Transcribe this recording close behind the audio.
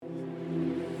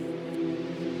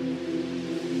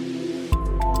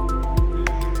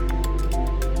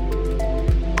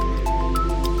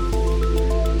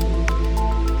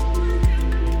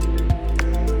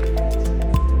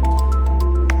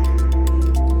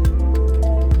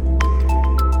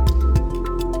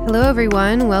Hello,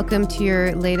 everyone. Welcome to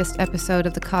your latest episode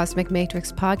of the Cosmic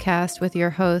Matrix podcast with your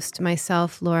host,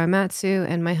 myself, Laura Matsu,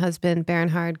 and my husband,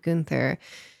 Bernhard Gunther.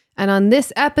 And on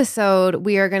this episode,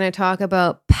 we are going to talk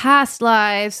about past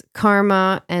lives,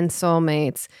 karma, and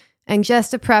soulmates. And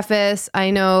just to preface,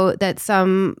 I know that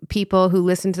some people who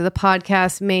listen to the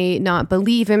podcast may not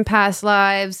believe in past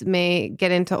lives, may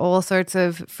get into all sorts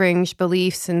of fringe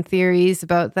beliefs and theories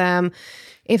about them.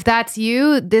 If that's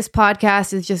you, this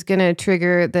podcast is just going to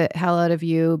trigger the hell out of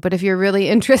you. But if you're really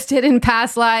interested in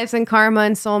past lives and karma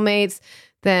and soulmates,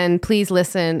 then please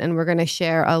listen, and we're going to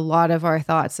share a lot of our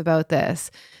thoughts about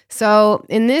this. So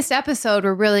in this episode,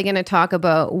 we're really going to talk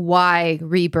about why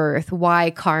rebirth,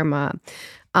 why karma.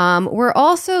 We're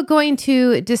also going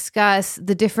to discuss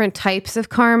the different types of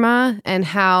karma and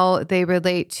how they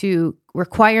relate to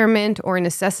requirement or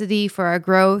necessity for our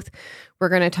growth. We're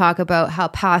going to talk about how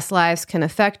past lives can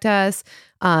affect us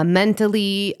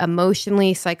mentally,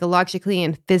 emotionally, psychologically,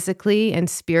 and physically and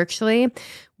spiritually.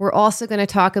 We're also going to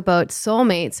talk about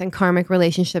soulmates and karmic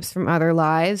relationships from other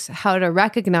lives, how to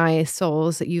recognize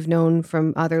souls that you've known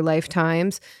from other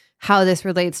lifetimes, how this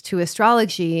relates to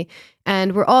astrology.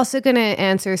 And we're also going to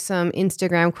answer some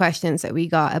Instagram questions that we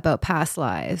got about past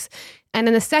lives. And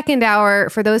in the second hour,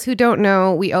 for those who don't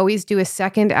know, we always do a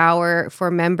second hour for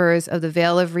members of the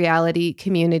Veil of Reality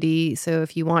community. So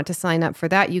if you want to sign up for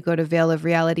that, you go to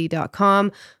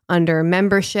veilofreality.com under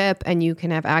membership, and you can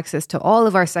have access to all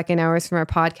of our second hours from our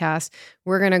podcast.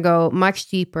 We're going to go much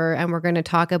deeper, and we're going to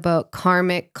talk about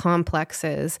karmic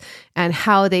complexes and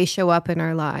how they show up in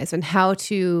our lives and how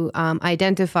to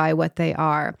identify what they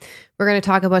are. We're going to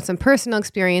talk about some personal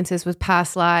experiences with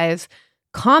past lives,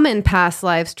 common past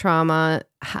lives trauma,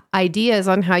 ideas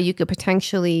on how you could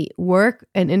potentially work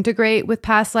and integrate with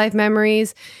past life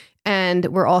memories. And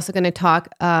we're also going to talk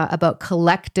about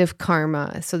collective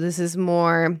karma. So this is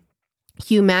more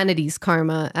humanity's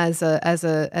karma as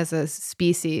a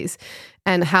species,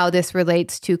 and how this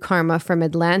relates to karma from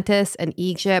Atlantis and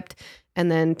Egypt, and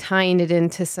then tying it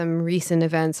into some recent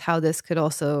events, how this could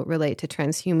also relate to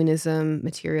transhumanism,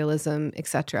 materialism,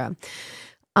 etc.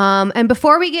 And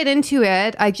before we get into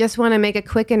it, I just want to make a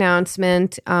quick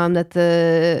announcement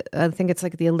that I think it's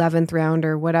like the 11th round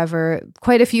or whatever,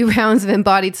 quite a few rounds of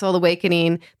Embodied Soul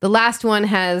Awakening. The last one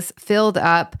has filled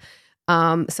up.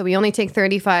 So we only take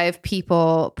 35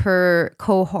 people per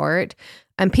cohort.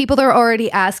 And people are already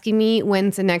asking me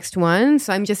when's the next one.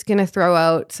 So I'm just going to throw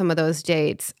out some of those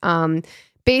dates.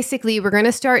 Basically, we're going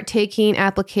to start taking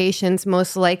applications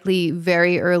most likely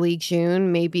very early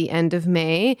June, maybe end of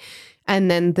May.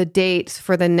 And then the dates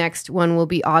for the next one will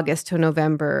be August to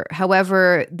November.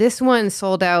 However, this one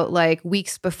sold out like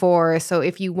weeks before. So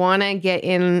if you want to get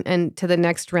in and to the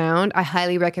next round, I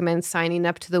highly recommend signing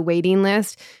up to the waiting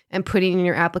list and putting in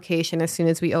your application as soon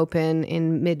as we open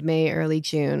in mid-May, early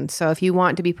June. So if you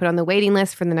want to be put on the waiting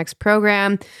list for the next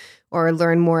program or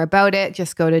learn more about it,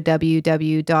 just go to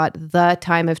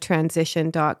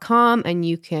www.thetimeoftransition.com and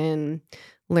you can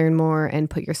learn more and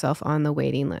put yourself on the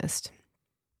waiting list.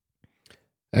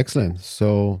 Excellent.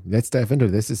 So let's dive into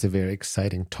this. This is a very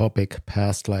exciting topic,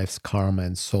 past lives, karma,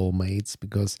 and soulmates,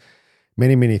 because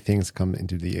many things come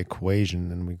into the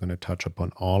equation, and we're going to touch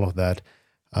upon all of that.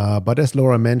 But as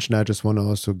Laura mentioned, I just want to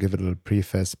also give it a little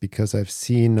preface, because I've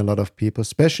seen a lot of people,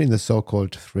 especially in the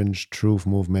so-called fringe truth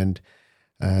movement,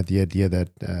 the idea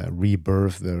that the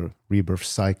rebirth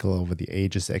cycle over the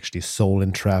ages, actually soul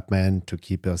entrapment to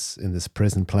keep us in this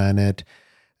prison planet.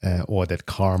 Or that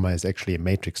karma is actually a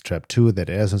matrix trap too, that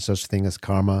there isn't such thing as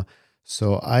karma.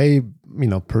 So I,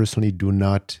 personally do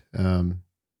not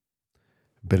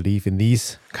believe in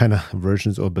these kind of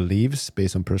versions or beliefs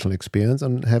based on personal experience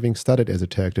and having studied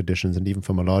esoteric traditions and even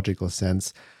from a logical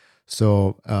sense.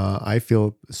 So I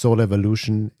feel soul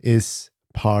evolution is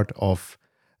part of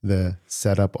the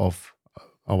setup of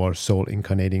our soul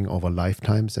incarnating over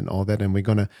lifetimes and all that. And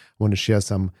we're want to share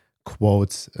some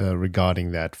quotes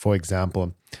regarding that. For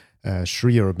example,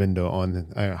 Sri Aurobindo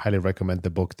I highly recommend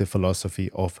the book, The Philosophy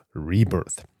of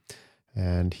Rebirth.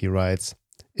 And he writes,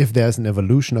 if there's an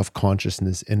evolution of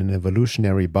consciousness in an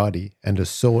evolutionary body and a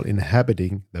soul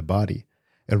inhabiting the body,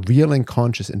 a real and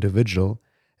conscious individual,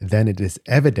 then it is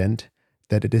evident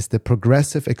that it is the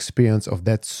progressive experience of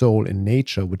that soul in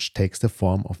nature which takes the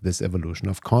form of this evolution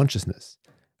of consciousness.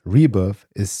 Rebirth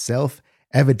is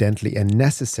self-evidently a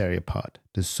necessary part,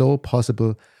 the sole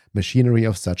possible machinery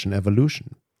of such an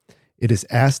evolution. It is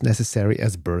as necessary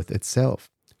as birth itself,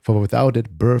 for without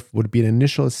it, birth would be an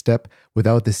initial step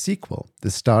without the sequel,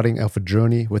 the starting of a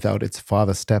journey without its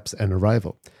farther steps and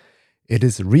arrival. It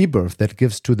is rebirth that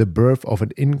gives to the birth of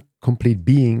an incomplete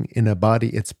being in a body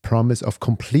its promise of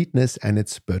completeness and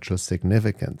its spiritual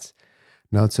significance.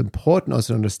 Now, it's important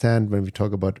also to understand when we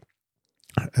talk about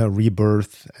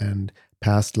rebirth and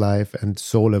past life and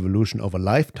soul evolution over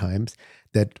lifetimes,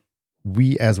 that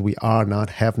we as we are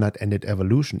have not ended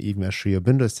evolution. Even as Sri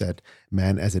Aurobindo said,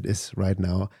 man as it is right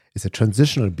now is a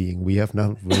transitional being. We have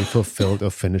not really fulfilled or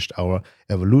finished our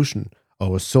evolution,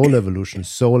 our soul evolution,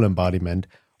 soul embodiment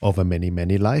over many,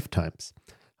 many lifetimes.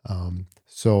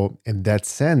 So in that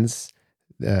sense,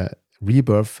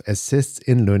 rebirth assists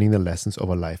in learning the lessons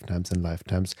over lifetimes and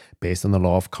lifetimes based on the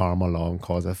law of karma, law of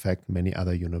cause effect, many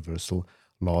other universal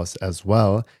laws as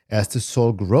well. As the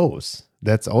soul grows,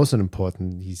 that's also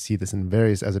important. You see this in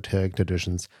various esoteric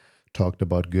traditions.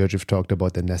 Gurdjieff talked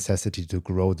about the necessity to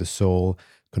grow the soul,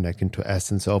 connecting to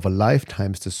essence. So over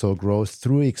lifetimes, the soul grows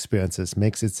through experiences,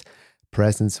 makes its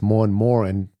presence more and more,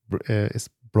 and is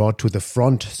brought to the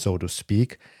front, so to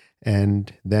speak,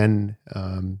 and then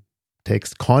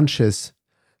takes conscious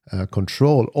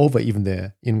control over even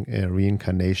the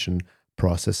reincarnation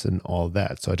process and all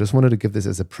that. So I just wanted to give this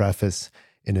as a preface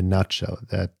in a nutshell,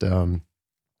 that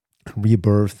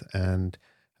rebirth and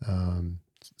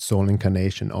soul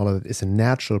incarnation, all of it is a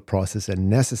natural process, a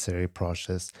necessary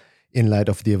process in light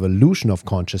of the evolution of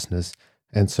consciousness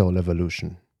and soul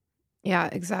evolution. Yeah,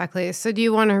 exactly. So do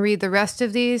you want to read the rest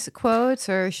of these quotes,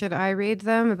 or should I read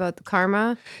them about the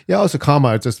karma? Yeah, also karma.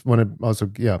 I just want to also,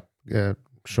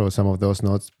 show some of those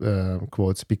notes,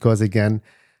 quotes, because again,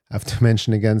 I have to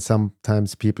mention again,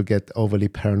 sometimes people get overly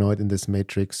paranoid in this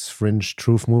matrix fringe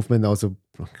truth movement, also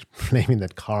claiming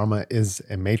that karma is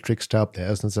a matrix job. There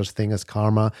is no such thing as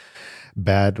karma,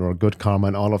 bad or good karma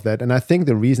and all of that. And I think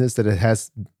the reason is that it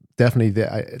has definitely,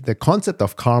 the concept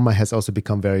of karma has also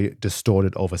become very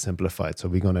distorted, oversimplified. So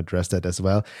we're going to address that as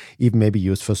well, even maybe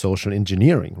used for social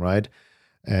engineering, right?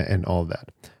 And all that.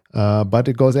 But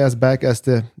it goes as back as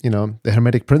the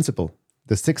Hermetic principle,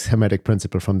 the sixth Hermetic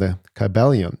principle from the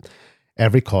Kybalion.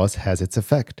 Every cause has its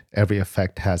effect. Every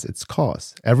effect has its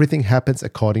cause. Everything happens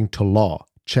according to law.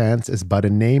 Chance is but a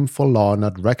name for law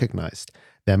not recognized.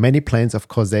 There are many planes of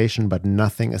causation, but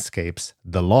nothing escapes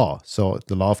the law. So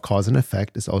the law of cause and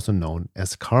effect is also known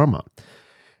as karma.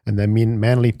 And then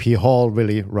Manly P. Hall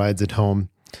really rides it home.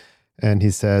 And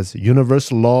he says,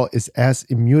 universal law is as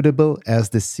immutable as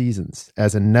the seasons,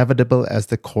 as inevitable as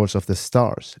the course of the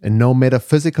stars. And no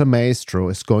metaphysical maestro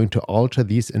is going to alter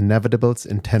these inevitables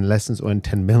in 10 lessons or in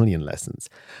 10 million lessons.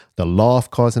 The law of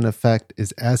cause and effect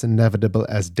is as inevitable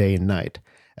as day and night,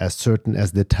 as certain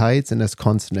as the tides and as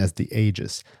constant as the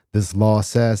ages. This law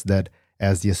says that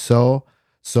as you sow,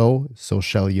 so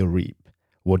shall you reap.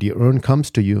 What you earn comes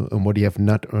to you, and what you have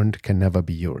not earned can never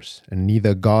be yours. And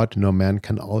neither God nor man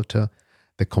can alter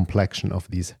the complexion of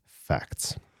these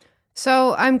facts.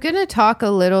 So I'm going to talk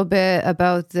a little bit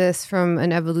about this from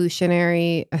an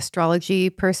evolutionary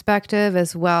astrology perspective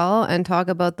as well, and talk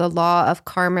about the law of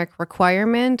karmic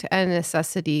requirement and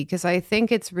necessity, because I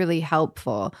think it's really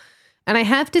helpful. And I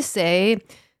have to say,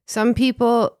 some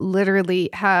people literally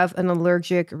have an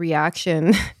allergic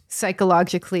reaction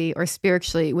psychologically or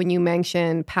spiritually when you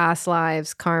mention past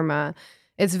lives, karma.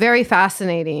 It's very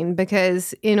fascinating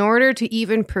because in order to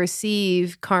even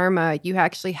perceive karma, you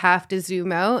actually have to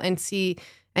zoom out and see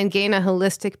and gain a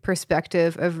holistic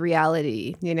perspective of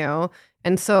reality,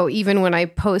 And so even when I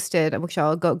posted, which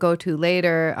I'll go to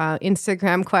later,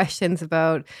 Instagram questions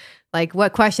about like,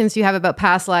 what questions do you have about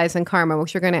past lives and karma,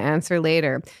 which you're going to answer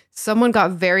later. Someone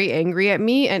got very angry at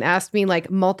me and asked me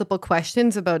like multiple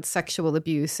questions about sexual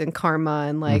abuse and karma,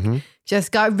 and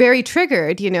just got very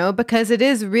triggered, because it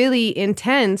is really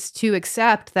intense to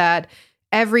accept that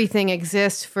everything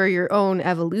exists for your own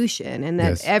evolution and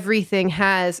that everything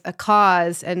has a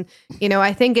cause. And,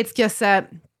 I think it's just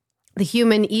that the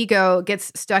human ego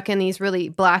gets stuck in these really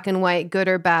black and white, good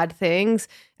or bad things.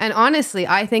 And honestly,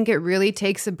 I think it really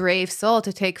takes a brave soul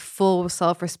to take full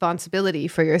self-responsibility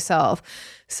for yourself.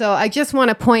 So I just want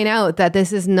to point out that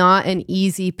this is not an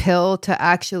easy pill to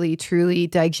actually truly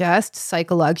digest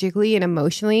psychologically and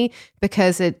emotionally,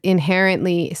 because it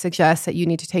inherently suggests that you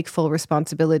need to take full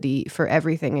responsibility for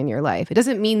everything in your life. It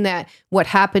doesn't mean that what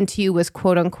happened to you was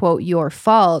quote unquote your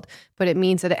fault, but it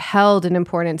means that it held an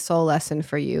important soul lesson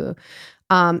for you.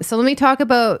 So let me talk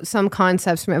about some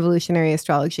concepts from evolutionary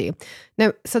astrology.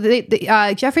 Now, so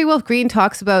Jeffrey Wolf Green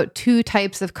talks about two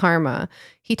types of karma.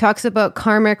 He talks about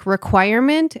karmic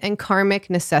requirement and karmic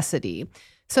necessity.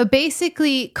 So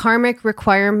basically, karmic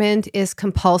requirement is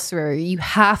compulsory. You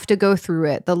have to go through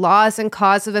it. The laws and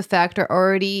cause of effect are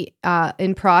already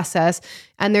in process,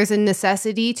 and there's a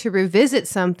necessity to revisit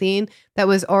something that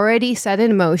was already set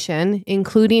in motion,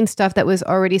 including stuff that was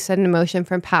already set in motion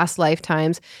from past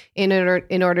lifetimes, in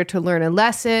order to learn a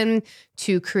lesson,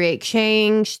 to create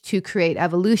change, to create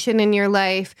evolution in your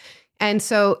life. And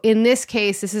so in this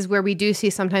case, this is where we do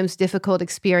see sometimes difficult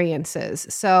experiences.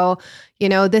 So,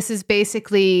 this is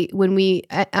basically when we,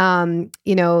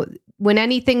 when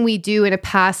anything we do in a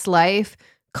past life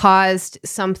caused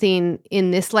something in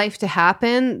this life to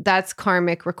happen, that's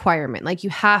karmic requirement. Like,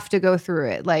 you have to go through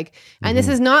it. Like, and this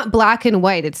is not black and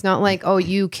white. It's not like, oh,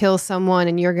 you kill someone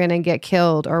and you're going to get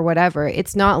killed or whatever.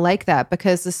 It's not like that,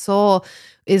 because the soul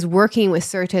is working with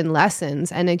certain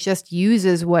lessons, and it just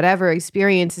uses whatever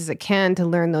experiences it can to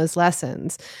learn those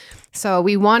lessons. So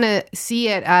we want to see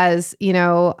it as,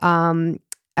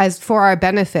 as for our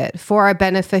benefit, for our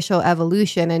beneficial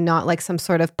evolution, and not like some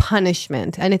sort of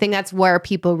punishment. And I think that's where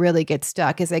people really get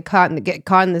stuck, is they get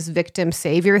caught in this victim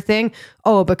savior thing.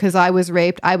 Oh, because I was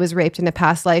raped in a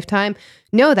past lifetime.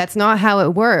 No, that's not how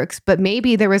it works. But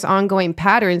maybe there was ongoing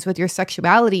patterns with your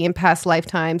sexuality in past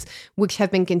lifetimes, which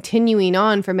have been continuing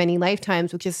on for many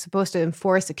lifetimes, which is supposed to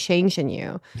enforce a change in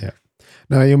you. Yeah.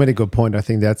 No, you made a good point. I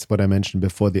think that's what I mentioned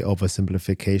before, the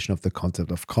oversimplification of the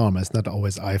concept of karma. It's not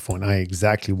always eye for an eye.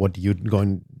 Exactly what you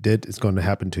did is going to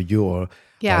happen to you, or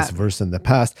vice versa in the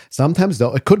past. Sometimes,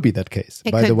 though, it could be that case.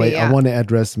 By the way, I want to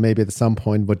address maybe at some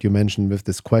point what you mentioned with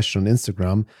this question on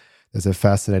Instagram. There's a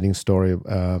fascinating story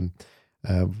I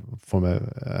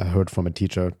heard from a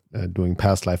teacher doing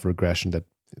past life regression, that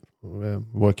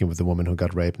working with a woman who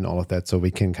got raped and all of that. So we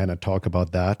can kind of talk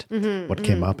about that, what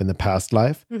came up in the past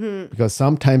life, because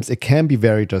sometimes it can be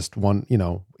very just one,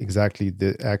 exactly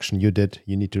the action you did,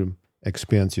 you need to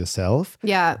experience yourself.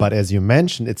 Yeah. But as you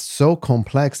mentioned, it's so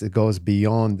complex, it goes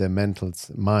beyond the mental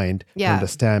mind to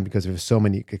understand, because we have so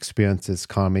many experiences,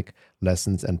 karmic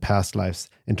lessons, and past lives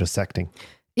intersecting.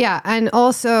 Yeah. And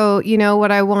also, what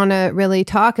I want to really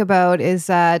talk about is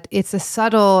that it's a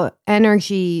subtle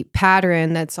energy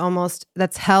pattern that's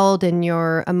held in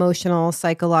your emotional,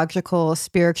 psychological,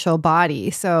 spiritual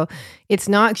body. So it's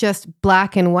not just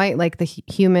black and white like the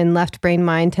human left brain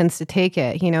mind tends to take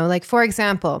it. Like, for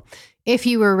example, if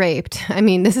you were raped,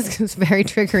 this is very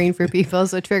triggering for people,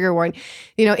 so trigger warning.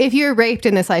 If you're raped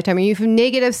in this lifetime, or you have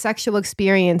negative sexual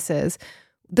experiences,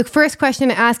 the first question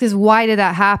to ask is, why did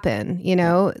that happen?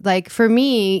 Like for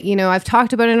me, I've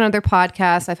talked about it in other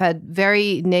podcasts. I've had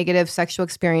very negative sexual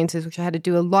experiences, which I had to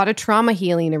do a lot of trauma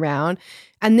healing around.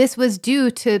 And this was due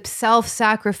to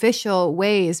self-sacrificial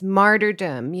ways,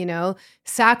 martyrdom,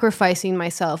 sacrificing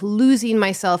myself, losing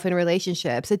myself in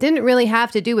relationships. It didn't really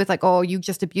have to do with like, oh, you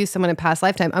just abused someone in a past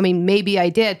lifetime. Maybe I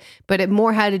did, but it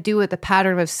more had to do with the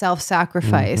pattern of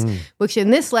self-sacrifice, which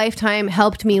in this lifetime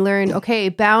helped me learn, okay,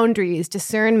 boundaries,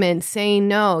 discernment, saying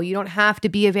no. You don't have to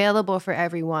be available for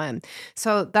everyone.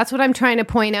 So that's what I'm trying to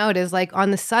point out, is like on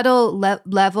the subtle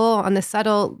level, on the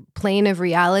subtle plane of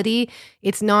reality,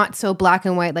 it's not so black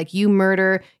and white, like you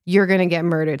murder, you're going to get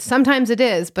murdered. Sometimes it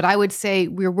is, but I would say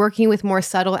we're working with more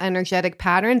subtle energetic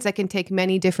patterns that can take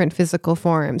many different physical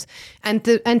forms. And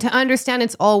to understand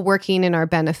it's all working in our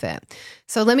benefit.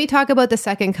 So let me talk about the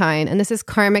second kind, and this is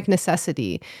karmic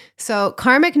necessity. So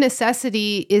karmic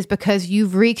necessity is because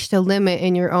you've reached a limit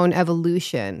in your own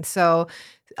evolution. So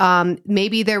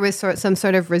maybe there was some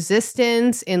sort of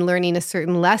resistance in learning a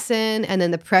certain lesson, and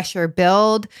then the pressure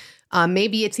built.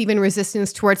 Maybe it's even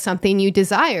resistance towards something you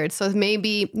desired. So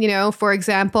maybe, for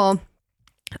example,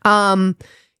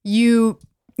 you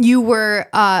were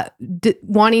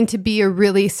wanting to be a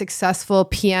really successful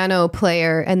piano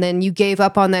player, and then you gave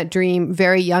up on that dream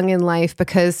very young in life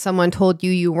because someone told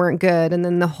you weren't good. And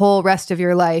then the whole rest of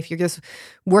your life, you're just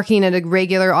working at a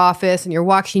regular office and you're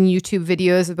watching YouTube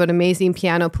videos about amazing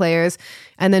piano players.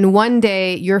 And then one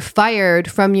day you're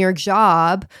fired from your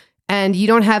job, and you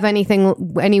don't have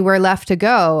anywhere left to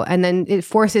go. And then it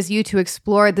forces you to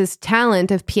explore this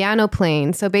talent of piano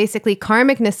playing. So basically,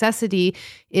 karmic necessity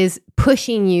is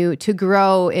pushing you to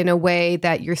grow in a way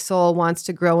that your soul wants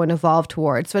to grow and evolve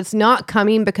towards. So it's not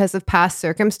coming because of past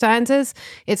circumstances.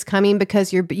 It's coming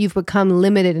because you've become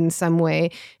limited in some way,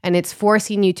 and it's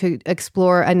forcing you to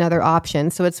explore another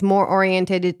option. So it's more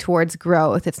oriented towards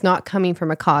growth. It's not coming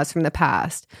from a cause from the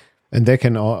past. And there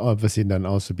can obviously then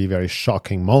also be very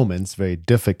shocking moments, very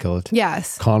difficult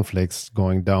conflicts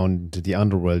going down to the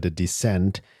underworld, the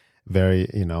descent, very,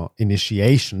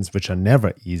 initiations, which are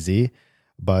never easy.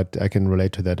 but I can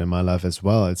relate to that in my life as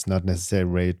well. It's not necessarily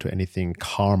related to anything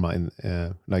karma,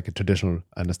 in like a traditional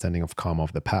understanding of karma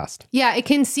of the past. Yeah, it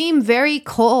can seem very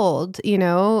cold,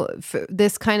 for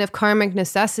this kind of karmic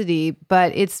necessity,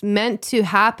 but it's meant to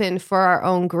happen for our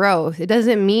own growth. It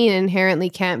doesn't mean inherently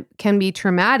can be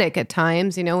traumatic at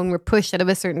times, when we're pushed out of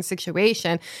a certain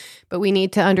situation, but we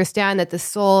need to understand that the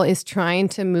soul is trying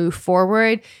to move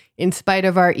forward in spite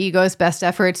of our ego's best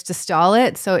efforts to stall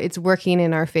it. So it's working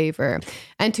in our favor.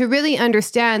 And to really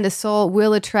understand, the soul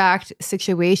will attract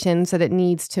situations that it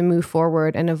needs to move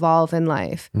forward and evolve in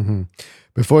life. Mm-hmm.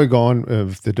 Before we go on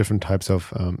with the different types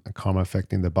of karma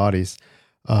affecting the bodies,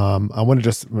 I want to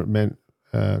just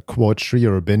quote Sri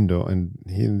Aurobindo. And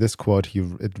in this quote,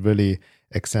 it really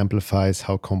exemplifies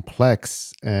how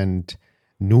complex and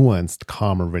nuanced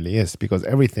karma really is, because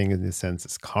everything in a sense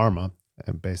is karma,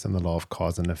 based on the law of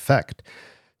cause and effect.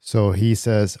 So he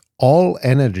says, all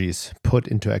energies put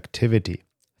into activity,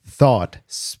 thought,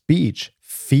 speech,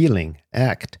 feeling,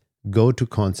 act, go to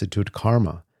constitute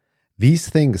karma. These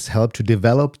things help to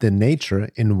develop the nature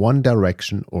in one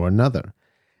direction or another.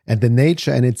 And the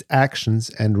nature and its actions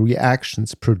and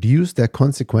reactions produce their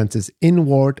consequences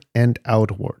inward and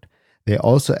outward. They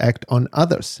also act on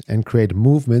others and create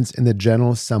movements in the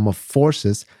general sum of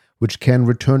forces which can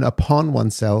return upon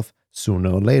oneself sooner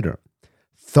or later.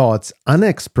 Thoughts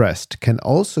unexpressed can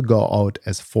also go out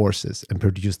as forces and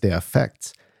produce their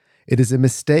effects. It is a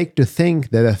mistake to think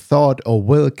that a thought or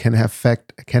will can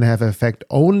have effect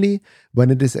only when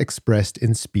it is expressed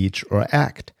in speech or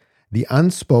act. The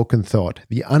unspoken thought,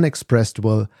 the unexpressed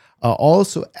will, are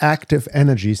also active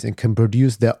energies and can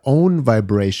produce their own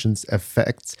vibrations,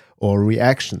 effects, or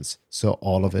reactions. So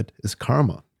all of it is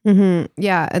karma. Mm-hmm.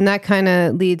 Yeah, and that kind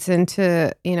of leads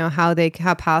into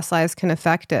how past lives can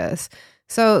affect us.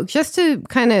 So just to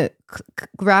kind of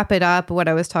wrap it up, what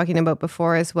I was talking about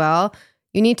before as well,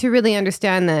 you need to really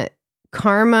understand that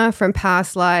karma from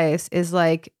past lives is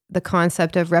like the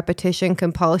concept of repetition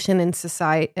compulsion in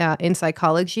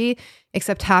psychology,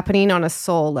 except happening on a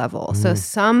soul level. Mm-hmm. So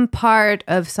some part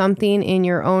of something in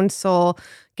your own soul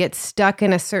gets stuck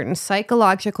in a certain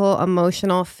psychological,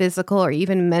 emotional, physical, or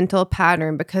even mental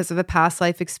pattern because of a past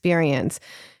life experience.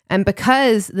 And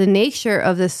because the nature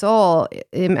of the soul,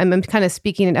 I'm kind of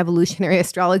speaking in evolutionary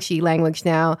astrology language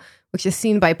now, which is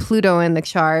seen by Pluto in the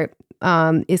chart,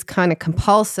 is kind of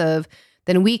compulsive,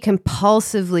 then we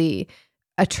compulsively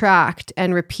attract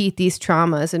and repeat these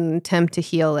traumas in an attempt to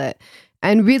heal it.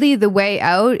 And really the way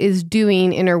out is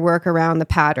doing inner work around the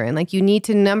pattern. Like you need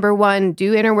to, number one,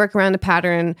 do inner work around the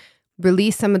pattern,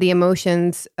 release some of the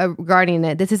emotions regarding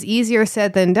it. This is easier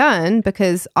said than done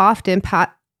because often,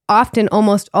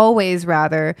 almost always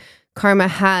rather, karma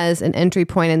has an entry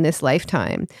point in this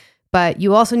lifetime. But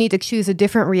you also need to choose a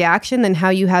different reaction than how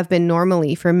you have been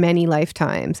normally for many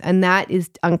lifetimes. And that is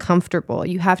uncomfortable.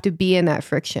 You have to be in that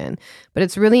friction. But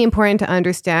it's really important to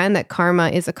understand that karma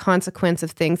is a consequence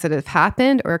of things that have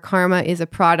happened, or karma is a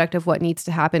product of what needs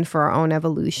to happen for our own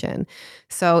evolution.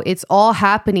 So it's all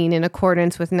happening in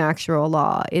accordance with natural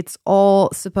law. It's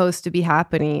all supposed to be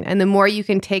happening. And the more you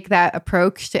can take that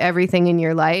approach to everything in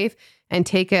your life, and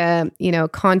take a,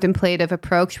 contemplative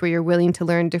approach where you're willing to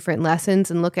learn different lessons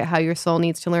and look at how your soul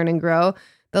needs to learn and grow,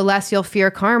 the less you'll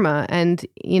fear karma. And,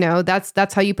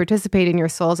 that's how you participate in your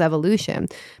soul's evolution.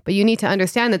 But you need to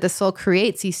understand that the soul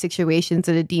creates these situations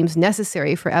that it deems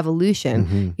necessary for evolution.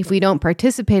 Mm-hmm. If we don't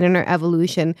participate in our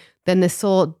evolution, then the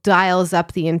soul dials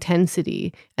up the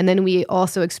intensity. And then we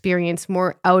also experience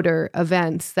more outer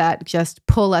events that just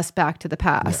pull us back to the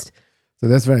past. Yeah. So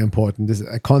that's very important. This is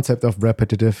a concept of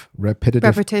repetition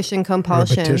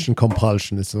compulsion. Repetition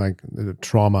compulsion is like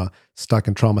trauma stuck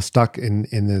in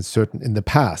the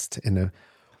past, in a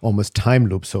almost time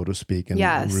loop, so to speak, and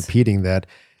yes. repeating that.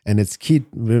 And it's key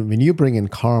when you bring in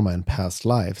karma in past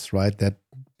lives, right? That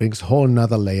brings a whole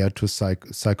nother layer to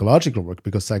psychological work,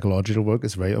 because psychological work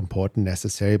is very important,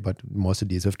 necessary, but mostly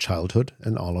deals with childhood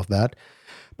and all of that.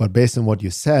 But based on what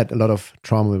you said, a lot of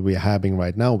trauma we're having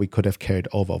right now, we could have carried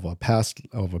over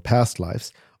past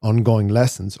lives, ongoing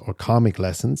lessons or karmic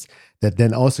lessons that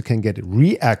then also can get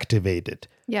reactivated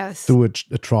through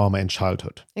a trauma in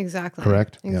childhood. Exactly.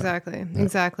 Correct? Exactly. Yeah.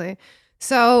 Exactly.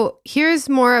 So here's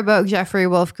more about Jeffrey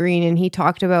Wolf Green, and he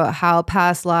talked about how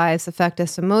past lives affect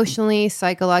us emotionally,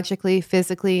 psychologically,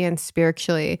 physically, and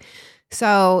spiritually.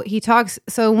 So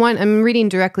I'm reading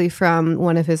directly from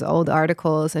one of his old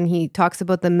articles, and he talks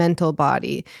about the mental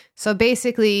body. So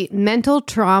basically, mental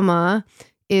trauma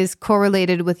is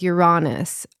correlated with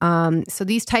Uranus. So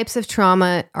these types of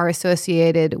trauma are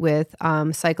associated with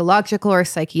psychological or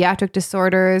psychiatric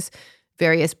disorders,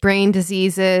 various brain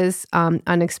diseases,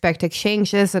 unexpected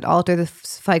changes that alter the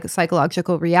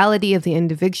psychological reality of the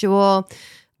individual.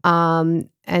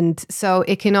 And so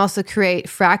it can also create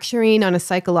fracturing on a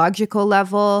psychological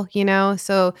level,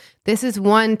 So this is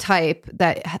one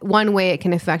way it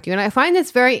can affect you. And I find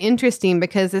this very interesting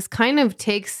because this kind of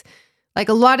takes, like,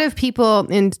 a lot of people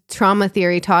in trauma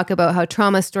theory talk about how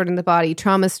trauma is stored in the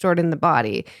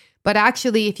body. But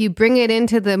actually, if you bring it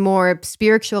into the more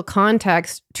spiritual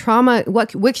context, trauma,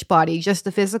 which body? Just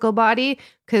the physical body?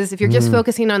 Because if you're just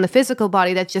focusing on the physical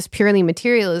body, that's just purely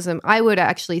materialism. I would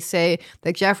actually say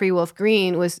that Jeffrey Wolf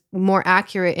Green was more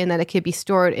accurate in that it could be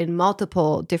stored in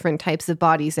multiple different types of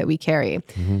bodies that we carry.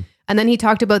 Mm-hmm. And then he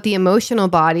talked about the emotional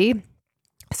body.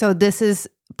 So this is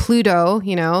Pluto,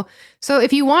 So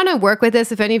if you want to work with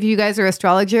this, if any of you guys are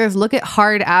astrologers, look at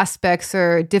hard aspects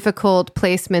or difficult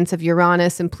placements of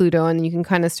Uranus and Pluto, and you can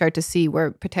kind of start to see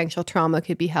where potential trauma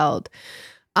could be held.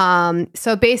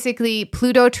 So basically,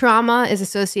 Pluto trauma is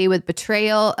associated with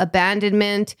betrayal,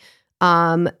 abandonment,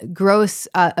 gross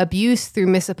abuse through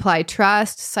misapplied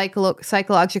trust,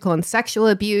 psychological and sexual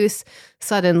abuse,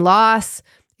 sudden loss,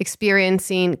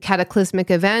 experiencing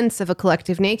cataclysmic events of a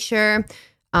collective nature,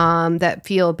 that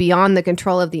feel beyond the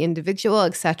control of the individual,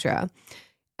 etc.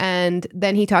 And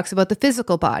then he talks about the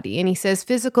physical body, and he says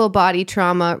physical body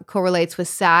trauma correlates with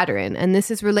Saturn, and this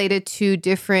is related to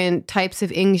different types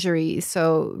of injuries,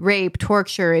 so rape,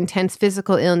 torture, intense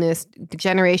physical illness,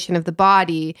 degeneration of the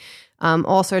body,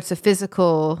 all sorts of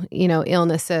physical,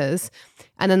 illnesses.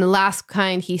 And then the last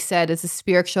kind, he said, is the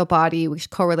spiritual body, which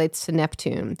correlates to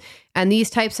Neptune. And these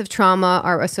types of trauma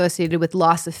are associated with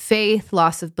loss of faith,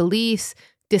 loss of beliefs,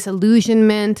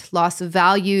 disillusionment, loss of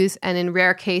values, and in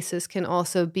rare cases can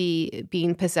also be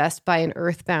being possessed by an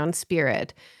earthbound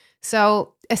spirit.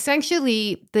 So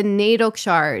essentially, the natal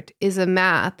chart is a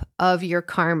map of your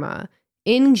karma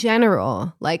in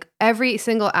general, like every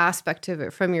single aspect of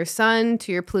it, from your sun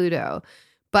to your Pluto.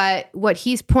 But what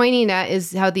he's pointing at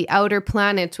is how the outer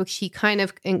planets, which he kind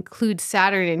of includes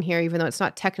Saturn in here, even though it's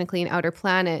not technically an outer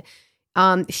planet,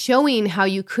 showing how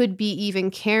you could be even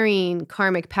carrying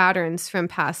karmic patterns from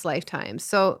past lifetimes.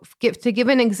 So to give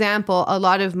an example, a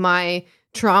lot of my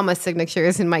trauma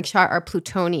signatures in my chart are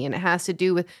Plutonian. It has to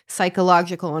do with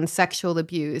psychological and sexual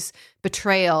abuse,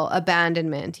 betrayal,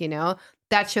 abandonment,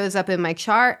 That shows up in my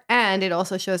chart, and it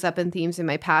also shows up in themes in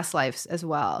my past lives as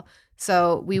well.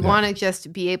 So we want to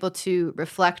just be able to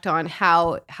reflect on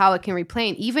how it can replay.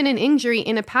 And even an injury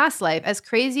in a past life, as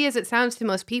crazy as it sounds to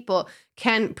most people,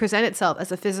 can present itself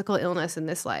as a physical illness in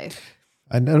this life.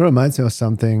 And that reminds me of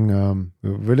something.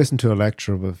 We listened to a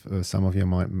lecture with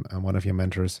one of your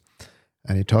mentors,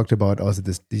 and he talked about also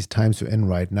these times we're in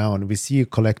right now. And we see a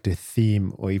collective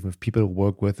theme, or even if people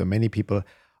work with, or many people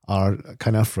are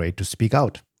kind of afraid to speak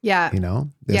out. Yeah.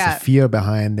 There's a fear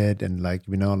behind it. And like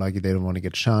they don't want to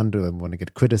get shunned, or want to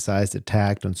get criticized,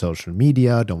 attacked on social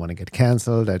media, don't want to get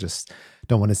canceled. I just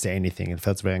don't want to say anything. It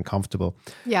feels very uncomfortable.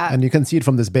 Yeah. And you can see it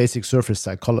from this basic surface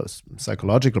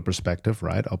psychological perspective,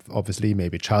 right? Obviously,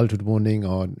 maybe childhood wounding,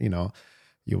 or,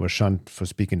 you were shunned for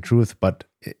speaking truth. But,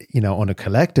 on a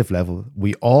collective level,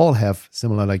 we all have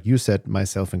similar, like you said,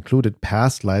 myself included,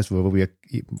 past lives where we are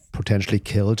potentially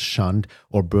killed, shunned,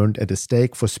 or burned at a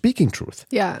stake for speaking truth.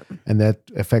 Yeah. And that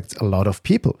affects a lot of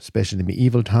people, especially in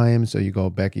medieval times, or you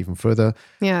go back even further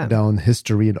down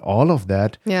history and all of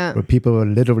that, where people were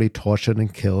literally tortured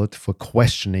and killed for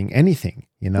questioning anything,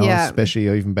 especially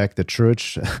even back the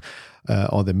church,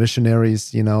 or the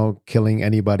missionaries, killing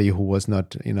anybody who was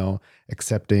not,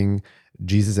 accepting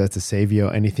Jesus as the savior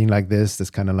or anything like this. This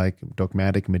kind of like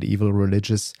dogmatic medieval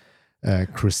religious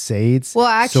crusades. Well,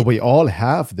 actually, so we all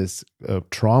have this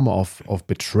trauma of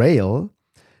betrayal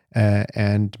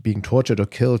and being tortured or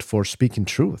killed for speaking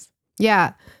truth.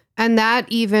 Yeah. And that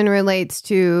even relates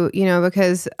to,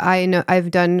 because I know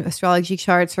I've done astrology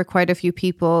charts for quite a few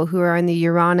people who are in the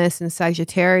Uranus and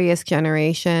Sagittarius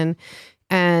generation.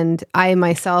 And I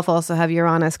myself also have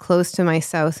Uranus close to my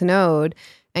south node.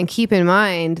 And keep in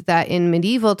mind that in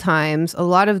medieval times, a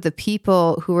lot of the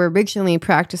people who were originally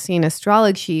practicing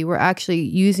astrology were actually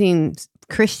using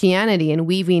Christianity and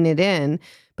weaving it in.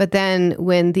 But then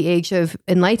when the age of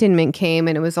enlightenment came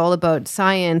and it was all about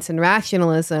science and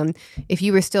rationalism, if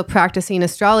you were still practicing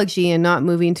astrology and not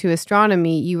moving to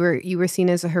astronomy, you were seen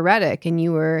as a heretic, and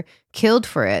you were killed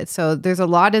for it. So there's a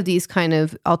lot of these kind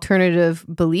of alternative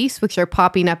beliefs which are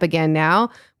popping up again now,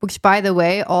 which, by the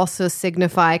way, also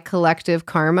signify collective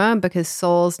karma, because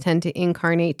souls tend to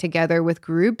incarnate together with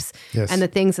groups. Yes. And the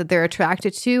things that they're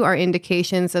attracted to are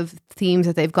indications of themes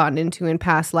that they've gotten into in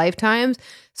past lifetimes.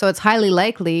 So it's highly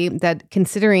likely that,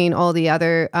 considering all the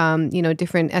other,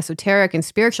 different esoteric and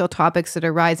spiritual topics that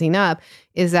are rising up,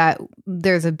 is that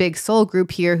there's a big soul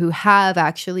group here who have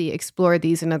actually explored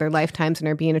these in other lifetimes and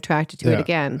are being attracted to it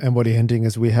again. And what you're hinting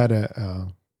is, we had a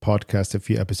podcast a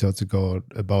few episodes ago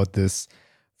about this,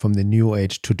 from the New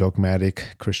Age to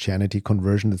dogmatic Christianity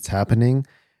conversion that's happening.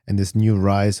 And this new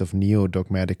rise of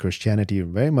neo-dogmatic Christianity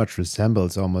very much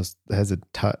resembles, almost has a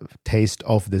taste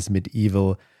of this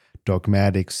medieval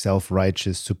dogmatic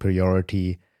self-righteous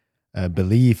superiority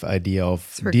belief idea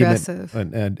of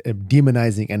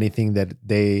demonizing anything that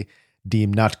they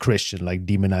deem not Christian, like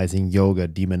demonizing yoga,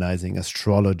 demonizing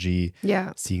astrology,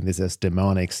 seeing this as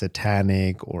demonic,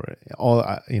 satanic, or all,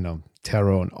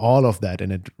 tarot and all of that.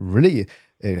 And it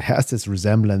has this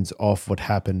resemblance of what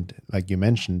happened, like you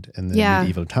mentioned, in the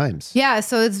medieval times. Yeah,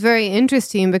 so it's very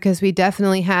interesting because we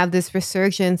definitely have this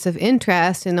resurgence of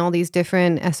interest in all these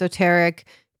different esoteric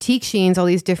teachings, all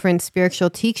these different spiritual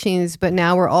teachings, but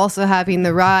now we're also having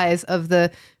the rise of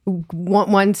the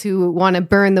ones who want to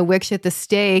burn the witch at the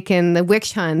stake and the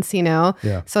witch hunts, Yeah.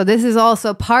 So this is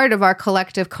also part of our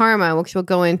collective karma, which we'll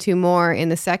go into more in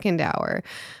the second hour.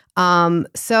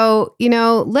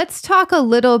 Let's talk a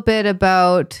little bit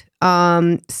about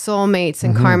soulmates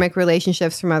and karmic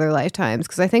relationships from other lifetimes,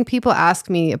 because I think people ask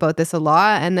me about this a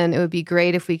lot, and then it would be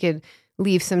great if we could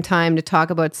leave some time to talk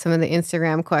about some of the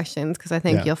Instagram questions, because I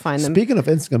think you'll find them. Speaking of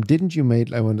Instagram, didn't you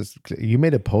you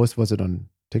made a post, was it on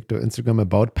TikTok, Instagram,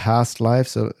 about past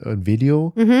lives, a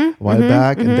video a while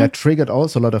back, and that triggered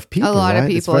also a lot of people.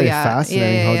 It's very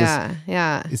fascinating how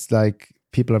this, it's like,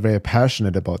 people are very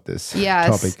passionate about this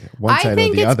topic, one side or the other. I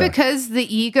think it's because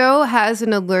the ego has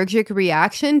an allergic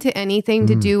reaction to anything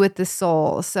to do with the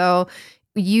soul. So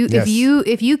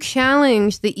if you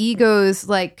challenge the ego's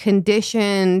like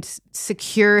conditioned,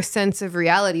 secure sense of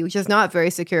reality, which is not very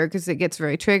secure because it gets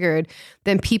very triggered,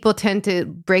 then people tend to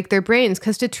break their brains.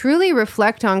 Because to truly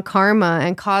reflect on karma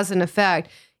and cause and effect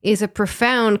is a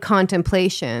profound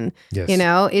contemplation. Yes.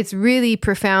 It's really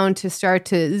profound to start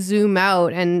to zoom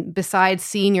out, and besides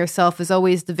seeing yourself as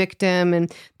always the victim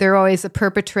and they're always the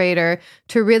perpetrator,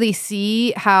 to really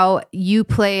see how you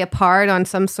play a part on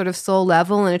some sort of soul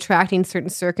level in attracting certain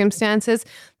circumstances.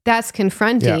 That's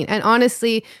confronting. And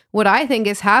honestly, what I think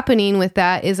is happening with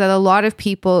that is that a lot of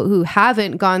people who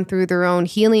haven't gone through their own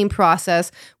healing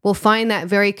process will find that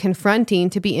very confronting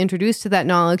to be introduced to that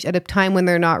knowledge at a time when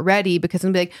they're not ready, because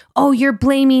they'll be like, oh, you're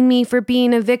blaming me for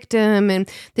being a victim, and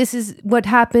this is what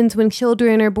happens when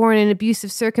children are born in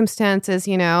abusive circumstances.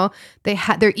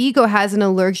 Their ego has an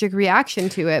allergic reaction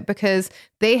to it because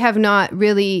they have not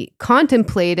really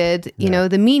contemplated,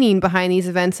 the meaning behind these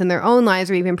events in their own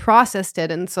lives, or even processed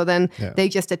it. And so then they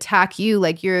just attack you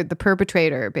like you're the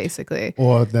perpetrator, basically.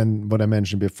 Or then what I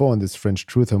mentioned before in this French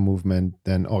truther movement,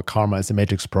 karma is a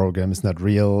matrix program, it's not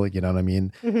real, you know what I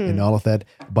mean? And all of that.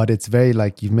 But it's very,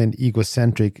 like you meant,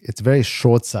 egocentric. It's very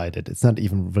short-sighted. It's not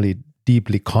even really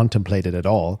deeply contemplated at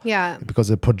all. Yeah. Because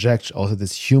it projects also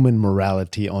this human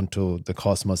morality onto the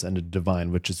cosmos and the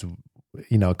divine, which is,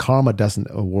 karma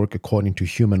doesn't work according to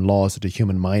human laws or the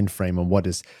human mind frame on what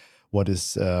is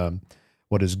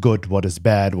good, what is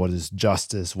bad, what is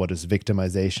justice, what is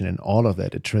victimization, and all of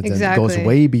that. It transcends, it goes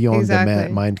way beyond the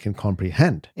mind can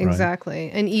comprehend. Exactly.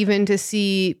 Right? And even to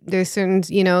see there's certain,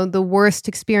 the worst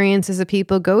experiences that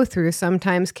people go through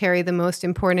sometimes carry the most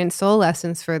important soul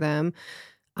lessons for them.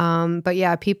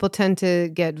 But people tend to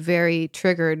get very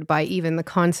triggered by even the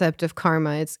concept of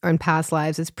karma on past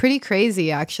lives. It's pretty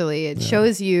crazy, actually. It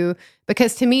shows you,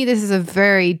 because to me, this is a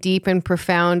very deep and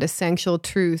profound essential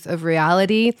truth of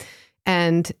reality.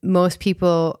 And most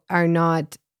people are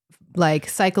not like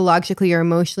psychologically or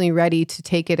emotionally ready to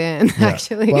take it in,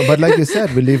 actually. Well, but like you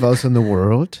said, we live also in the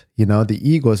world. The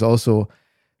ego is also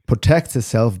protects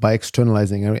itself by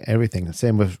externalizing everything.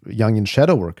 Same with Jungian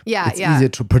shadow work. It's easier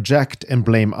to project and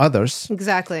blame others.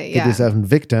 Exactly. Get yourself a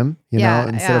victim,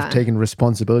 instead of taking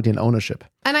responsibility and ownership.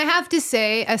 And I have to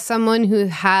say, as someone who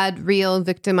had real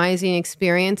victimizing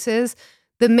experiences,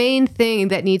 the main thing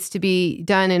that needs to be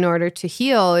done in order to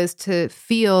heal is to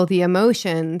feel the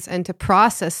emotions and to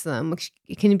process them, which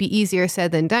can be easier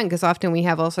said than done, because often we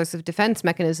have all sorts of defense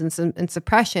mechanisms and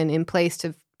suppression in place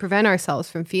to prevent ourselves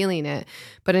from feeling it.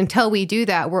 But until we do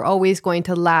that, we're always going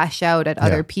to lash out at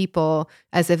other people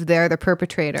as if they're the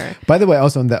perpetrator. By the way,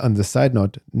 also on the side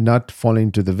note, not falling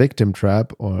into the victim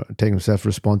trap or taking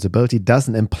self-responsibility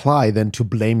doesn't imply then to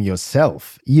blame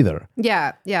yourself either.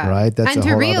 Yeah. Right? That's and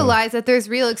to realize that there's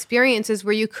real experiences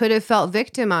where you could have felt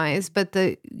victimized, but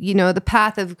the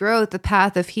path of growth, the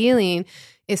path of healing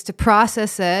is to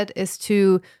process it, is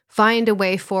to find a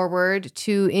way forward,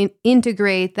 to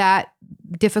integrate that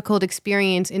difficult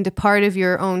experience into part of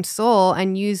your own soul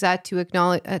and use that to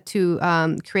acknowledge,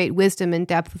 create wisdom and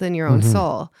depth within your own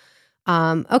soul.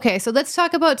 Okay, so let's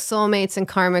talk about soulmates and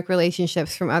karmic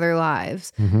relationships from other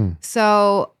lives.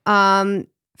 So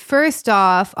first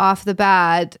off the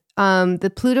bat,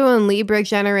 the Pluto and Libra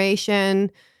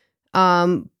generation,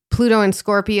 Pluto and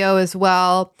Scorpio as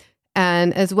well,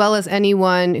 and as well as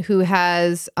anyone who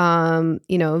has,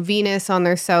 Venus on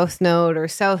their South Node or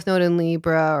South Node in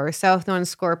Libra or South Node in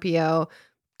Scorpio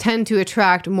tend to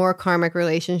attract more karmic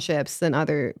relationships than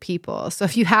other people. So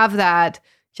if you have that,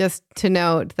 just to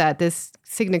note that this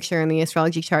signature in the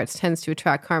astrology charts tends to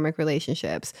attract karmic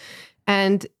relationships.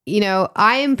 And,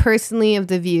 I am personally of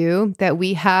the view that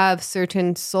we have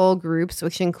certain soul groups,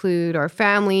 which include our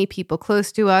family, people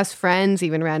close to us, friends,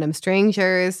 even random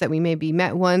strangers that we maybe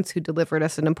met once who delivered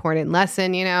us an important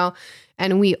lesson,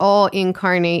 and we all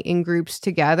incarnate in groups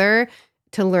together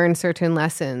to learn certain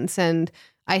lessons. And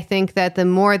I think that the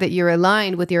more that you're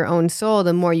aligned with your own soul,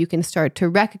 the more you can start to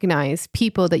recognize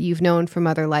people that you've known from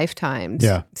other lifetimes.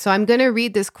 Yeah. So I'm going to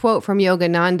read this quote from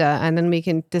Yogananda, and then we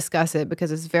can discuss it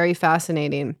because it's very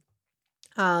fascinating.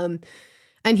 And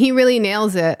he really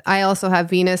nails it. I also have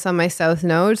Venus on my South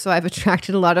Node, so I've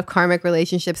attracted a lot of karmic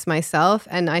relationships myself.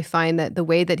 And I find that the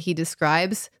way that he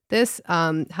describes this,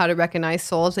 how to recognize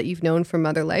souls that you've known from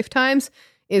other lifetimes,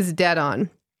 is dead on.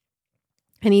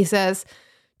 And he says,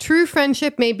 true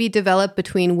friendship may be developed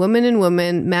between woman and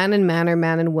woman, man and man, or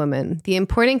man and woman. The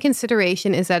important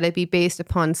consideration is that it be based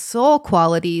upon soul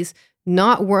qualities,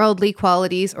 not worldly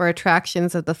qualities or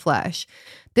attractions of the flesh.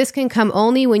 This can come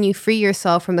only when you free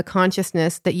yourself from the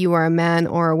consciousness that you are a man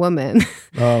or a woman.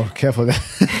 Oh, careful.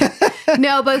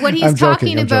 No, but what he's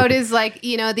talking about is like,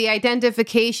 the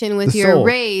identification with your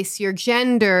race, your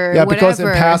gender, yeah, whatever. Because in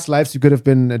past lives you could have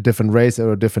been a different race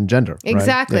or a different gender.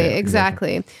 Exactly, right?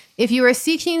 exactly. If you are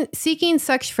seeking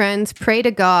such friends, pray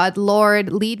to God,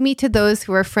 Lord, lead me to those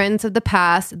who are friends of the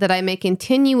past, that I may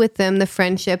continue with them the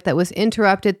friendship that was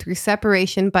interrupted through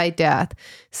separation by death.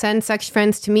 Send such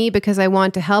friends to me because I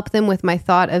want to help them with my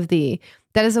thought of thee.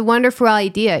 That is a wonderful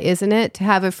idea, isn't it? To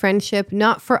have a friendship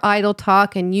not for idle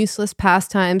talk and useless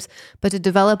pastimes, but to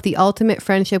develop the ultimate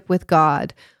friendship with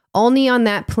God. Only on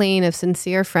that plane of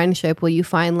sincere friendship will you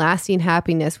find lasting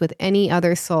happiness with any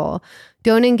other soul.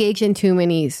 Don't engage in too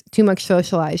much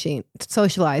socializing.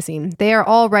 They are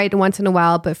all right once in a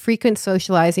while, but frequent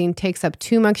socializing takes up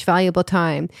too much valuable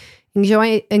time.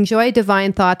 Enjoy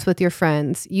divine thoughts with your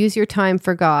friends. Use your time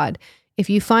for God. If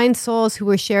you find souls who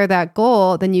will share that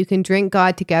goal, then you can drink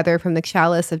God together from the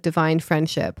chalice of divine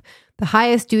friendship. The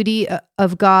highest duty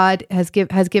of God has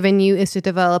given you is to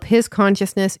develop his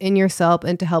consciousness in yourself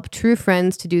and to help true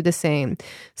friends to do the same.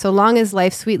 So long as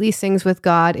life sweetly sings with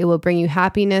God, it will bring you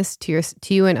happiness to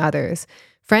you and others.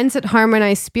 Friends that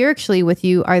harmonize spiritually with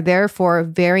you are therefore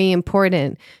very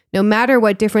important. No matter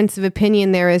what difference of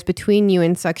opinion there is between you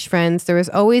and such friends, there is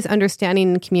always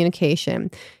understanding and communication.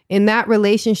 In that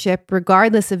relationship,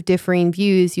 regardless of differing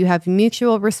views, you have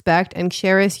mutual respect and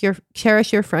cherish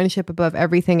your friendship above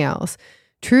everything else.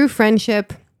 True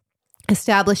friendship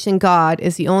established in God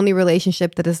is the only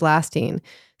relationship that is lasting.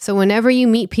 So whenever you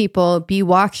meet people, be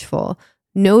watchful.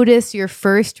 Notice your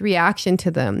first reaction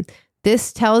to them.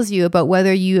 This tells you about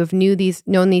whether you have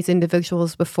known these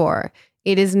individuals before.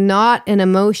 It is not an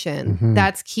emotion. Mm-hmm.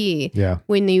 That's key. Yeah.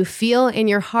 When you feel in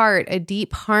your heart a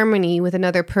deep harmony with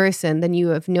another person, then you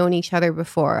have known each other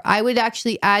before. I would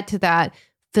actually add to that,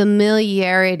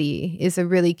 familiarity is a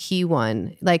really key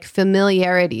one. Like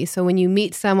familiarity. So when you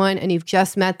meet someone and you've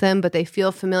just met them, but they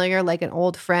feel familiar like an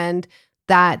old friend,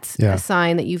 that's a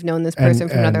sign that you've known this person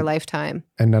from another lifetime.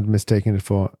 And not mistaking it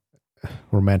for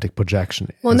romantic projection.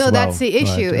 Well, no, that's the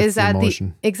issue, right? Is that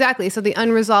exactly. So the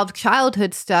unresolved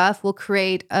childhood stuff will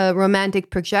create a romantic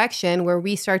projection where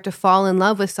we start to fall in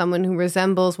love with someone who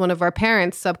resembles one of our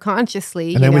parents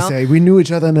subconsciously. And then we say, we knew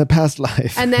each other in a past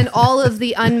life. And then all of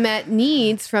the unmet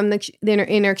needs from the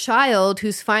inner child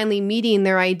who's finally meeting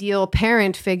their ideal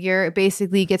parent figure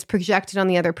basically gets projected on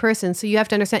the other person. So you have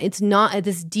to understand, it's not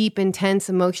this deep, intense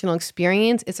emotional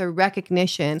experience. It's a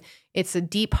recognition. It's a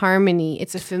deep harmony.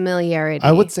 It's a familiarity.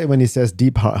 I would say when he says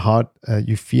deep heart,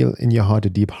 you feel in your heart a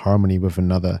deep harmony with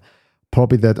another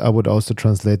probably that I would also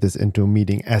translate this into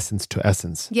meeting essence to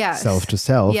essence, yes. self to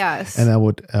self. Yes. And I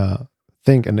would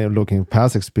think, and then looking at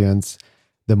past experience,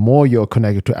 the more you're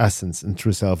connected to essence and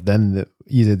true self, then the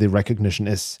easier the recognition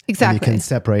is. Exactly. And you can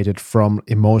separate it from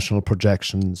emotional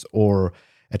projections or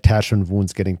attachment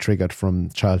wounds getting triggered from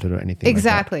childhood or anything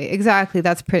exactly. like that. Exactly.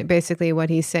 That's basically what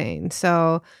he's saying.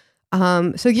 So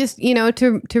just,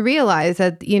 to realize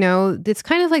that, it's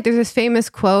kind of like there's this famous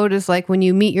quote is like, when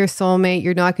you meet your soulmate,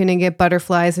 you're not going to get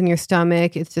butterflies in your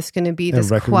stomach. It's just going to be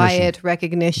this quiet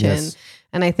recognition. Yes.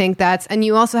 And I think and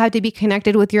you also have to be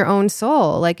connected with your own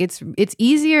soul. Like it's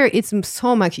easier. It's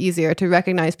so much easier to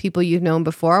recognize people you've known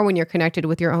before when you're connected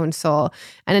with your own soul.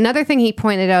 And another thing he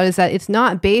pointed out is that it's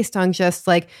not based on just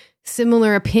like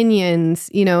similar opinions,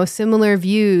 similar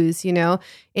views,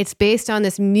 it's based on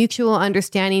this mutual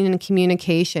understanding and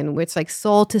communication, which like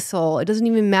soul to soul. It doesn't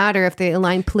even matter if they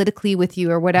align politically with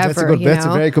you or whatever. That's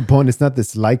a very good point. It's not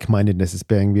this like-mindedness is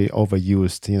being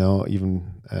overused, even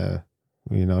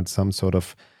some sort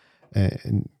of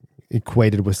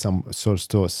equated with some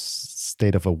sort of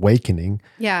state of awakening.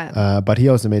 Yeah. But he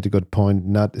also made a good point.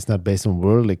 It's not based on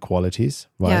worldly qualities,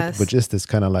 right? Yes. Which is this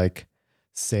kind of like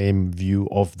same view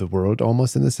of the world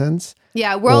almost in a sense.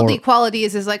 Yeah, worldly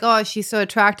qualities is like, oh, she's so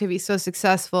attractive, he's so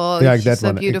successful, she's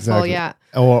so beautiful, exactly. Yeah.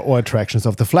 Or attractions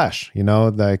of the flesh,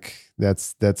 like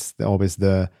that's always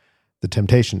the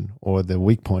temptation or the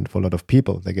weak point for a lot of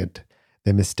people.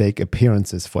 They mistake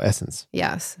appearances for essence.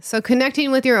 Yes. So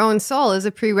connecting with your own soul is a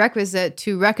prerequisite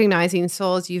to recognizing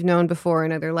souls you've known before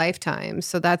in other lifetimes.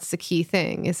 So that's the key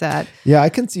thing, is that... Yeah, I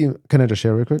can see... Can I just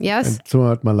share real quick? Yes. And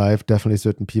throughout my life, definitely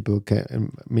certain people,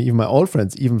 even my old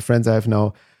friends, even friends I have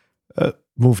now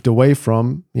moved away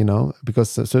from,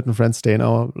 because certain friends stay in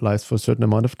our lives for a certain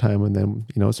amount of time. And then,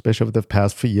 especially over the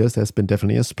past few years, there's been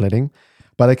definitely a splitting.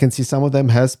 But I can see some of them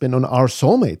has been on our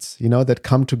soulmates, that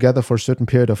come together for a certain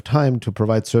period of time to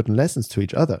provide certain lessons to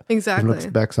each other. Exactly. If I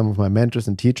look back, some of my mentors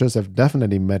and teachers I've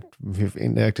definitely we've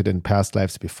interacted in past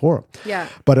lives before. Yeah.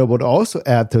 But I would also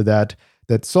add to that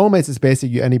soulmates is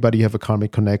basically anybody you have a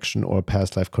karmic connection or a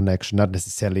past life connection, not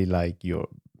necessarily like you're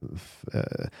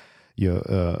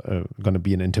going to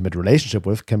be in an intimate relationship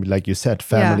with. Can be, like you said,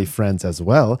 family, friends as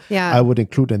well. Yeah. I would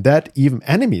include in that even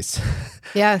enemies.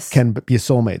 Yes. Can be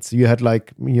soulmates. You had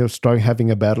you're starting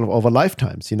having a battle over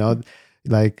lifetimes,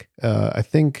 I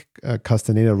think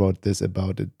Castaneda wrote this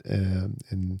about it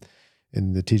in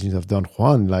the teachings of Don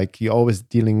Juan. Like you're always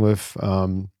dealing with,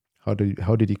 how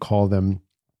did he call them?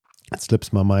 It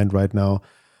slips my mind right now.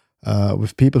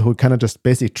 With people who kind of just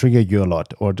basically trigger you a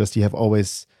lot, or just you have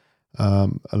always a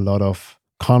lot of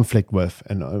conflict with,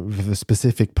 and with a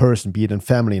specific person, be it in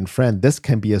family and friend. This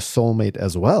can be a soulmate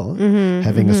as well,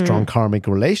 having a strong karmic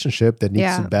relationship that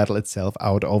needs to battle itself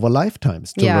out over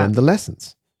lifetimes to learn the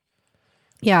lessons.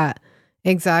 Yeah,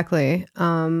 exactly.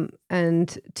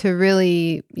 And to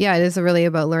really, it is really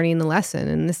about learning the lesson.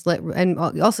 And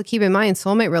also keep in mind,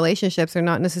 soulmate relationships are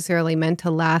not necessarily meant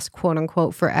to last, quote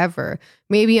unquote, forever.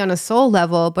 Maybe on a soul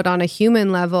level, but on a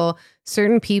human level,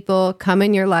 certain people come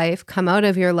in your life, come out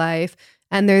of your life,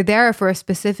 and they're there for a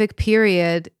specific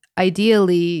period.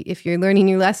 Ideally, if you're learning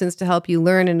new lessons, to help you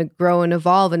learn and to grow and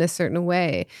evolve in a certain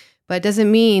way. But it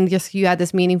doesn't mean just you had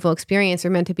this meaningful experience are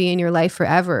meant to be in your life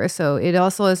forever. So it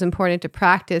also is important to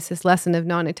practice this lesson of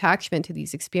non-attachment to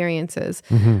these experiences.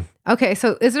 Mm-hmm. Okay,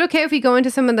 so is it okay if we go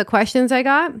into some of the questions I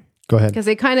got? Go ahead. Because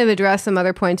they kind of address some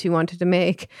other points you wanted to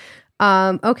make.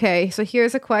 Okay, so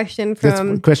here's a question from...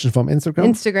 That's a question from Instagram?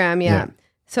 Instagram, yeah.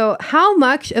 So how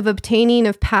much of obtaining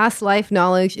of past life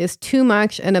knowledge is too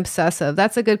much and obsessive?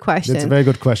 That's a good question. That's a very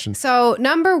good question. So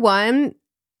number one,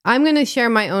 I'm going to share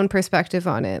my own perspective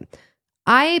on it.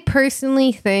 I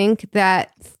personally think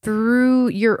that through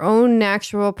your own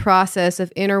natural process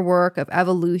of inner work, of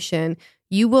evolution,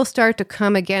 you will start to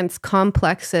come against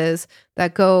complexes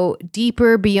that go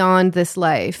deeper beyond this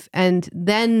life. And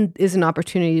then is an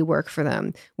opportunity to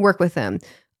work with them.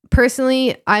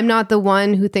 Personally, I'm not the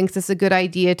one who thinks it's a good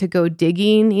idea to go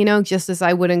digging, just as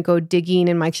I wouldn't go digging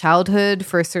in my childhood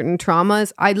for certain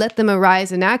traumas. I let them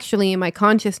arise naturally in my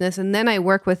consciousness, and then I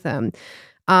work with them.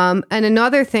 And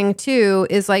another thing too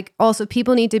is also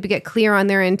people need to get clear on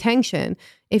their intention.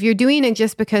 If you're doing it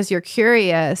just because you're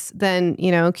curious, then,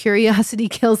 curiosity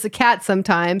kills the cat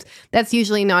sometimes. That's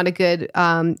usually not a good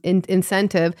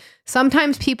incentive.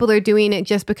 Sometimes people are doing it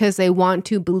just because they want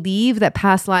to believe that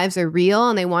past lives are real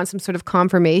and they want some sort of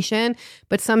confirmation.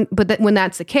 But when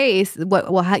that's the case,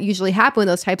 what will usually happen with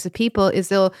those types of people is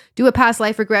they'll do a past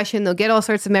life regression, they'll get all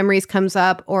sorts of memories comes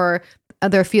up, or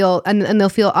they'll feel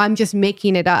I'm just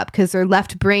making it up because their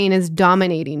left brain is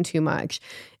dominating too much.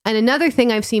 And another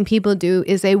thing I've seen people do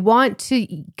is they want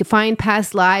to find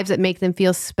past lives that make them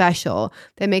feel special,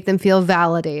 that make them feel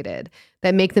validated,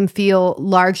 that make them feel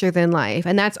larger than life.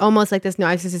 And that's almost like this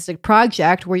narcissistic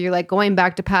project where you're like going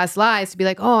back to past lives to be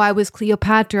like, oh, I was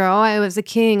Cleopatra. Oh, I was a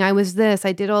king. I was this.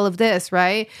 I did all of this,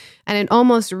 right? And it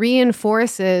almost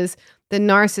reinforces the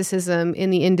narcissism in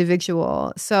the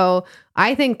individual. So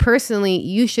I think personally,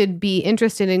 you should be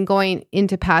interested in going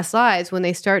into past lives when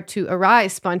they start to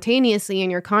arise spontaneously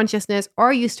in your consciousness,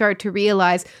 or you start to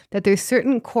realize that there's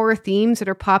certain core themes that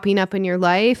are popping up in your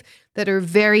life that are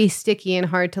very sticky and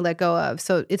hard to let go of.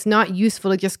 So it's not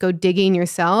useful to just go digging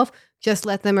yourself. Just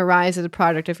let them arise as a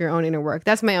product of your own inner work.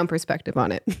 That's my own perspective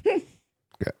on it.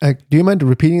 Do you mind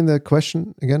repeating the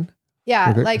question again?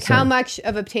 Yeah, okay, like sorry. How much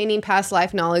of obtaining past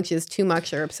life knowledge is too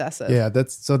much or obsessive? Yeah,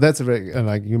 that's a very,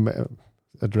 like you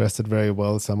addressed it very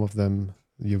well. Some of them,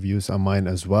 your views are mine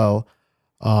as well,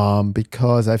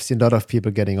 because I've seen a lot of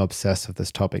people getting obsessed with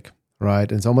this topic, right?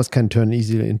 And it's almost can turn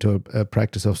easily into a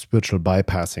practice of spiritual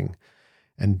bypassing,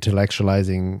 and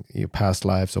intellectualizing your past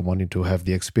lives or wanting to have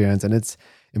the experience. And it's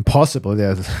impossible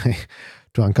there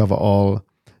to uncover all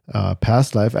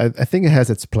past life. I think it has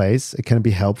its place. It can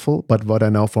be helpful. But what I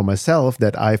know for myself,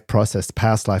 that I've processed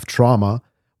past life trauma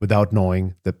without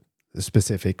knowing the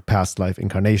specific past life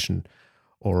incarnation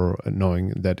or knowing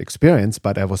that experience,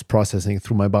 but I was processing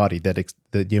through my body that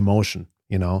the emotion,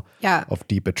 of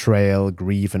deep betrayal,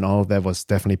 grief, and all of that was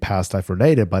definitely past life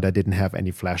related, but I didn't have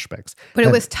any flashbacks. But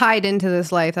it was tied into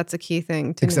this life. That's a key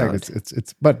thing to exactly.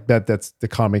 Note. But that's the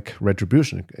karmic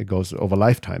retribution. It goes over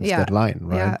lifetimes. That line,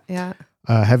 right? Yeah.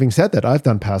 Having said that, I've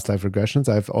done past life regressions.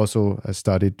 I've also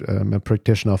studied a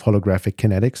practitioner of holographic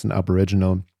kinetics, an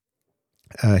Aboriginal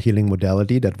healing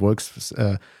modality that works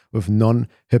with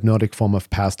non-hypnotic form of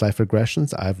past life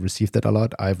regressions. I've received that a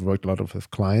lot. I've worked a lot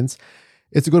with clients.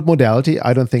 It's a good modality.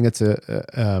 I don't think it's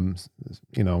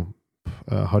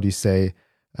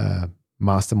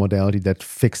master modality that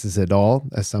fixes it all,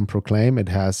 as some proclaim. It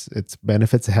has its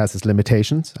benefits, it has its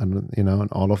limitations, and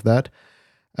all of that.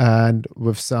 And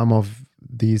with some of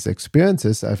these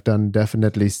experiences, I've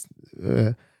definitely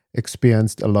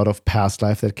experienced a lot of past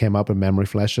life that came up in memory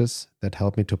flashes that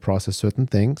helped me to process certain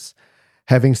things.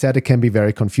 Having said, it can be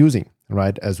very confusing,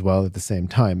 right, as well at the same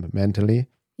time, mentally.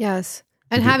 Yes.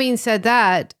 And having said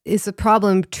that, is the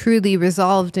problem truly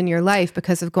resolved in your life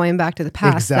because of going back to the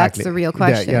past? Exactly. That's the real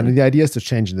question. Yeah, and the idea is to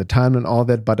change the time and all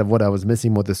that, but what I was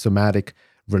missing was the somatic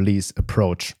release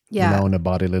approach, on a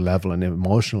bodily level and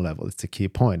emotional level. It's the key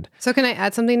point. So can I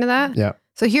add something to that? Yeah.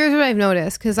 So here's what I've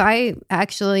noticed, because I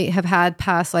actually have had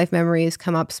past life memories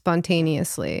come up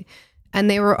spontaneously. And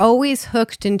they were always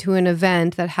hooked into an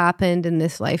event that happened in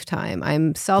this lifetime.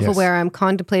 I'm self-aware. Yes. I'm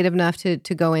contemplative enough to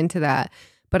go into that.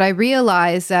 But I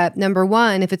realized that, number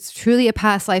one, if it's truly a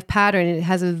past life pattern, it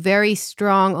has a very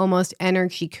strong, almost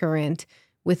energy current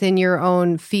within your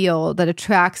own field that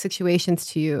attracts situations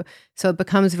to you. So it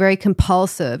becomes very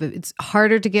compulsive. It's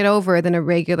harder to get over than a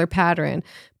regular pattern.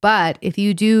 But if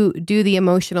you do the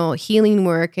emotional healing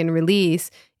work and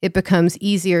release, it becomes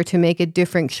easier to make a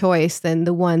different choice than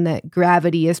the one that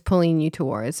gravity is pulling you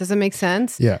towards. Does that make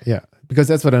sense? Yeah. Because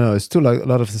that's what I know. It's too, like, a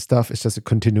lot of the stuff is just a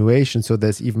continuation. So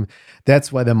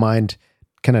that's why the mind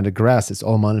cannot grasp. It's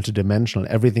all multidimensional.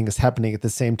 Everything is happening at the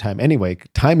same time. Anyway,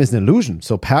 time is an illusion.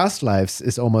 So past lives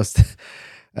is almost,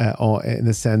 or in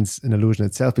a sense, an illusion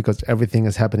itself, because everything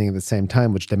is happening at the same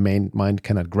time, which the mind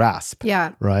cannot grasp.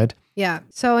 Yeah. Right? Yeah.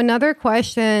 So another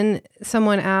question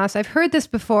someone asked, I've heard this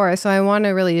before, so I want to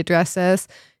really address this.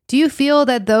 Do you feel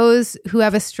that those who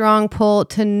have a strong pull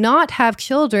to not have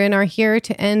children are here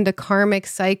to end a karmic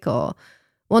cycle?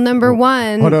 Well, number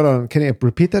one... Hold on. Can you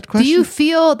repeat that question? Do you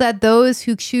feel that those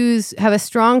who have a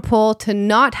strong pull to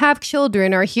not have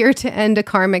children are here to end a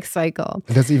karmic cycle?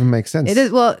 It doesn't even make sense. It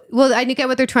is. Well, I get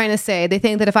what they're trying to say. They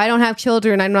think that if I don't have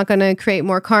children, I'm not going to create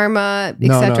more karma,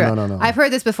 etc. No. I've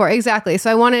heard this before. Exactly.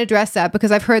 So I want to address that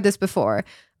because I've heard this before.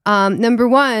 Number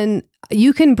one,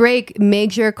 you can break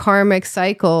major karmic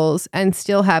cycles and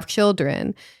still have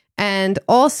children. And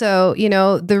also,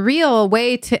 the real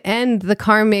way to end the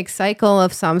karmic cycle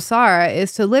of samsara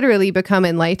is to literally become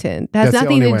enlightened. It has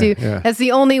nothing to do. Yeah. That's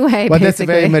the only way. But that's a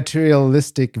very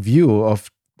materialistic view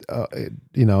of,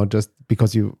 just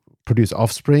because you produce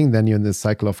offspring, then you're in the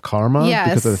cycle of karma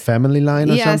because of the family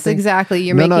line or something. Yes, exactly.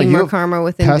 You're making more karma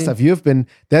within. Past life,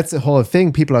 that's the whole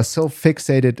thing. People are so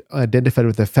fixated, identified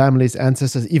with their families,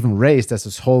 ancestors, even race. There's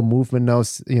this whole movement now,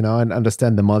 and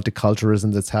understand the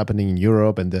multiculturalism that's happening in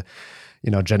Europe and the,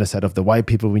 genocide of the white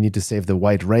people. We need to save the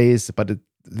white race. But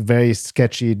very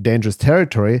sketchy, dangerous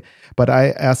territory. But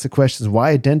I ask the questions,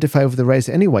 why identify with the race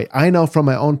anyway? I know from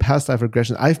my own past life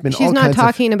regression, I've been She's all not kinds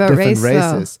talking of about different race,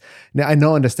 races. Now, I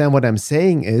understand what I'm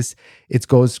saying is it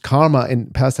goes, karma in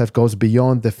past life goes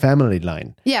beyond the family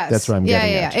line. Yes. That's what I'm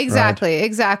getting at.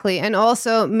 Exactly. And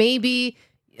also maybe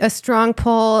a strong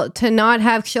pull to not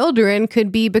have children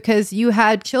could be because you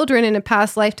had children in a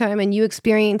past lifetime and you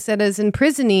experienced it as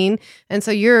imprisoning. And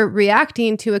so you're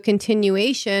reacting to a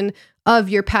continuation of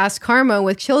your past karma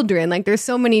with children. Like there's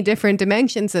so many different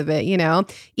dimensions of it,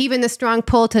 Even the strong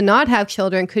pull to not have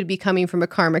children could be coming from a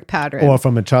karmic pattern. Or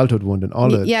from a childhood wound and all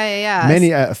that. Yeah. Many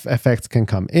effects can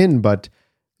come in, but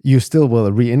you still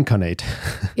will reincarnate.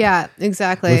 Yeah,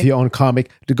 exactly. With your own karmic.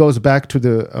 It goes back to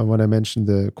the when I mentioned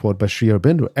the quote by Sri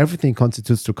Aurobindo, everything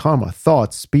constitutes to karma.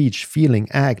 Thoughts, speech, feeling,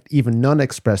 act, even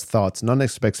non-expressed thoughts,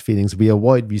 non-expressed feelings we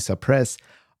avoid, we suppress.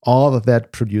 All of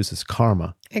that produces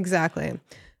karma. Exactly.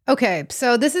 Okay,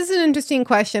 so this is an interesting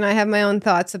question. I have my own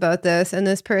thoughts about this. And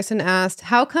this person asked,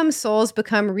 how come souls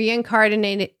become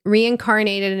reincarnated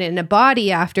in a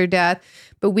body after death,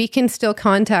 but we can still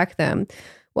contact them?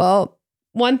 Well,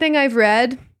 one thing I've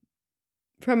read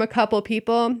from a couple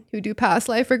people who do past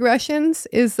life regressions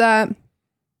is that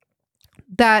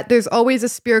there's always a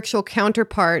spiritual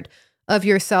counterpart of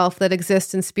yourself that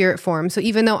exists in spirit form. So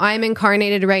even though I'm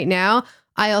incarnated right now,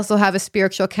 I also have a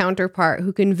spiritual counterpart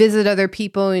who can visit other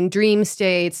people in dream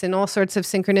states and all sorts of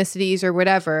synchronicities or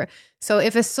whatever. So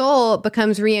if a soul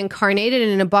becomes reincarnated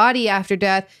in a body after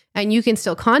death and you can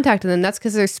still contact them, that's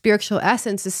because their spiritual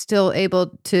essence is still able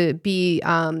to be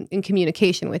in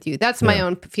communication with you. That's my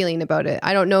own feeling about it.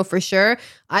 I don't know for sure.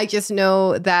 I just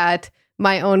know that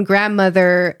my own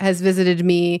grandmother has visited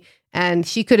me and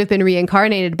she could have been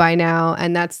reincarnated by now.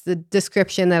 And that's the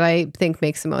description that I think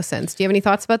makes the most sense. Do you have any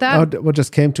thoughts about that? What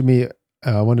just came to me,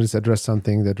 I wanted to address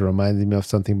something that reminded me of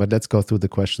something, but let's go through the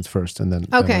questions first and then.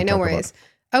 Okay, no worries.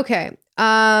 Okay.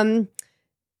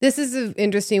 This is an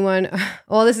interesting one.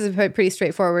 Well, this is a pretty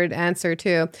straightforward answer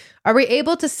too. Are we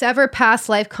able to sever past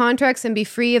life contracts and be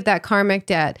free of that karmic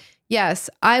debt? Yes,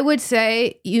 I would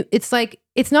say it's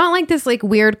not like this like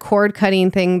weird cord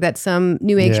cutting thing that some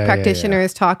new age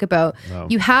practitioners talk about. No.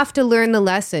 You have to learn the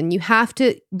lesson. You have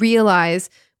to realize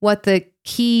what the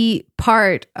key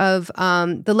part of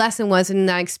the lesson was in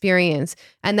that experience.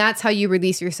 And that's how you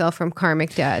release yourself from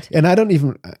karmic debt. And I don't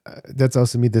even, that's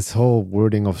also me, this whole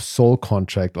wording of soul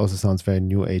contract also sounds very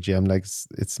new agey. I'm like,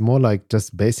 it's more like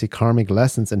just basic karmic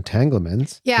lessons,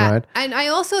 entanglements. Yeah. Right? And I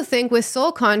also think with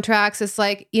soul contracts, it's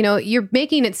like, you're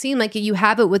making it seem like you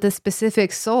have it with a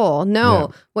specific soul.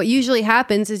 No, what usually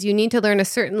happens is you need to learn a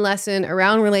certain lesson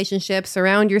around relationships,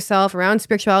 around yourself, around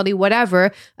spirituality,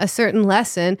 whatever, a certain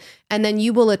lesson. And then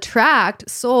you will attract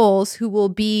souls who will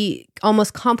be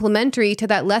almost complementary to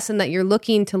that lesson that you're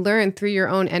looking to learn through your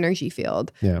own energy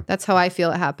field. Yeah. That's how I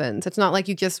feel it happens. It's not like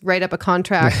you just write up a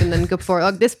contract and then go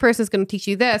for, this person's going to teach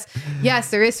you this.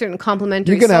 Yes, there is certain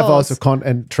complementary souls. You can have also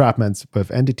entrapments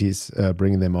with entities,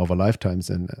 bringing them over lifetimes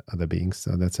and other beings.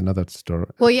 So that's another story.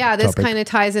 Well, yeah, this kind of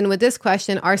ties in with this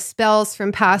question. Are spells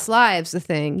from past lives a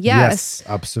thing? Yes,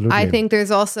 absolutely. I think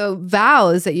there's also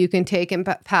vows that you can take in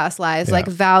past lives, like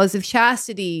vows of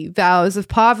chastity, vows of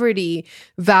poverty,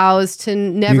 vows to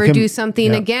never do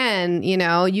something again.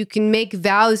 You can make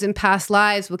vows in past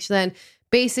lives, which then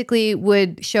basically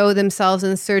would show themselves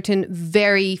in certain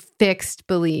very fixed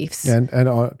beliefs. And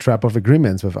a trap of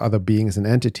agreements with other beings and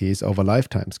entities over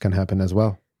lifetimes can happen as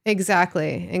well.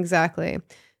 Exactly.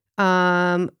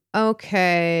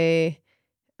 Okay.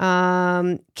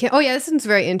 This one's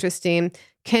very interesting.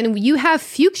 Can you have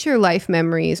future life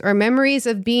memories or memories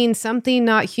of being something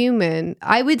not human?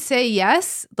 I would say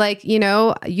yes. Like, you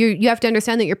have to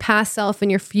understand that your past self and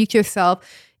your future self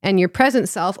and your present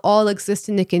self all exist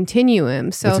in a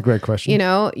continuum. So that's a great question.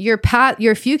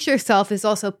 Your future self is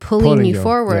also pulling you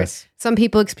forward. Yes. Some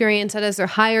people experience that as their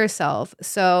higher self.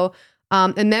 So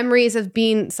and memories of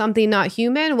being something not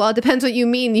human, well, it depends what you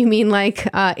mean. You mean like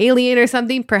alien or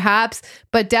something, perhaps,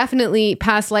 but definitely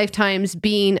past lifetimes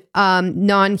being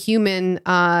non-human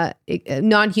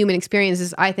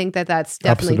experiences. I think that's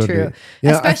definitely true.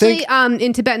 Yeah, especially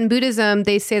in Tibetan Buddhism,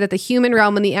 they say that the human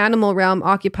realm and the animal realm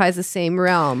occupies the same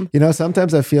realm.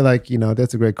 Sometimes I feel like,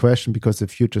 that's a great question because the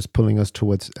future is pulling us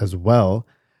towards as well.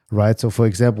 Right. So, for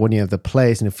example, when you're at the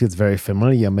place and it feels very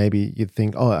familiar, maybe you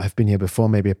think, I've been here before,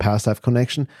 maybe a past life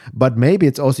connection. But maybe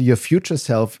it's also your future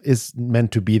self is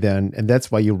meant to be there. And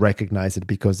that's why you recognize it,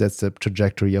 because that's the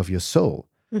trajectory of your soul.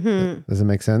 Mm-hmm. Does it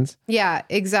make sense? Yeah,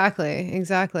 exactly.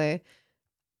 Let's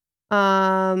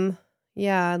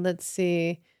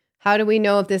see. how do we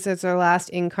know if this is our last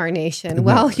incarnation?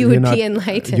 Well, you would be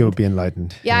enlightened. You would be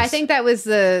enlightened. Yeah, yes. I think that was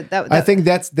I think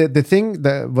that's the thing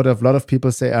that what a lot of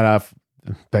people say, I've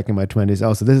back in my 20s,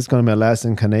 oh, so this is going to be my last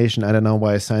incarnation. I don't know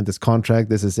why I signed this contract.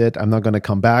 This is it. I'm not going to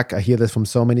come back. I hear this from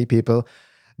so many people.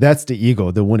 That's the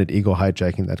ego, the wounded ego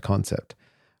hijacking that concept.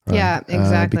 Right? Yeah,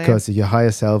 exactly. Because your higher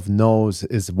self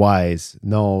is wise,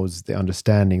 knows the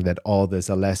understanding that all these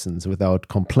are lessons without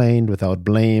complaint, without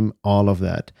blame, all of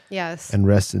that. Yes. And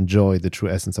rest and joy, the true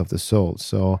essence of the soul.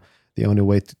 So the only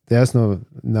way, there's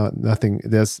nothing,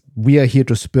 we are here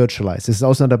to spiritualize. This is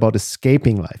also not about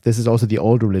escaping life. This is also the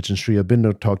old religion. Sri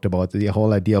Aurobindo talked about the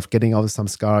whole idea of getting out of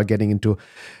samskara, getting into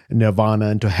nirvana,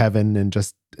 into heaven, and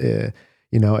just,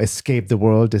 escape the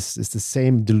world. It's the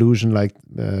same delusion like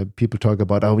people talk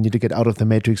about, we need to get out of the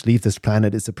matrix, leave this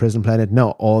planet, it's a prison planet.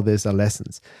 No, all these are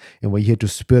lessons. And we're here to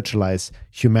spiritualize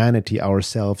humanity,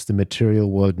 ourselves, the material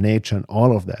world, nature, and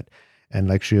all of that. And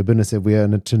like Sri Aurobindo said, we are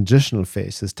in a transitional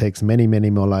phase. This takes many, many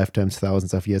more lifetimes,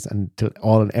 thousands of years, until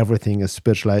all and everything is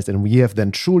spiritualized. And we have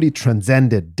then truly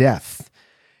transcended death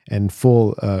and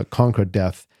full conquered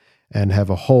death and have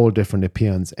a whole different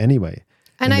appearance anyway.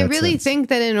 And I really think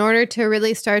that in order to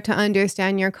really start to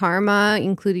understand your karma,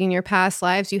 including your past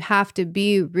lives, you have to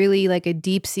be really like a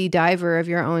deep sea diver of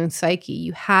your own psyche.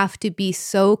 You have to be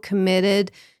so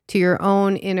committed to your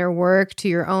own inner work, to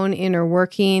your own inner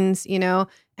workings,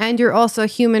 and you're also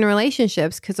human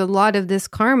relationships, because a lot of this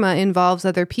karma involves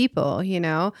other people,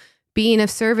 being of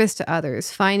service to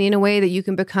others, finding a way that you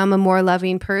can become a more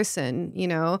loving person.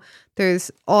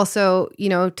 There's also,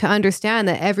 to understand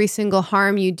that every single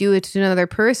harm you do to another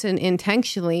person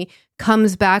intentionally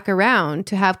comes back around,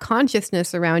 to have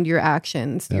consciousness around your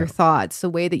actions, your thoughts, the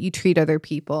way that you treat other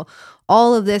people.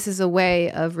 All of this is a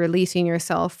way of releasing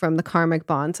yourself from the karmic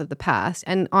bonds of the past.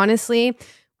 And honestly,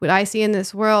 what I see in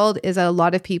this world is that a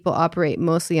lot of people operate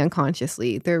mostly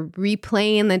unconsciously. They're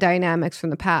replaying the dynamics from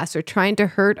the past. They're trying to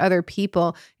hurt other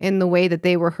people in the way that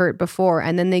they were hurt before.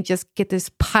 And then they just get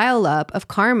this pile up of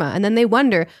karma. And then they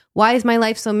wonder, why is my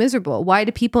life so miserable? Why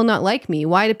do people not like me?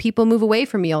 Why do people move away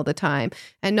from me all the time?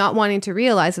 And not wanting to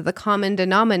realize that the common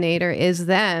denominator is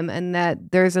them, and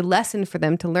that there's a lesson for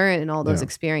them to learn in all those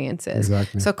experiences.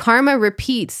 Exactly. So karma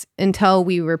repeats until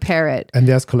we repair it. And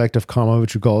there's collective karma,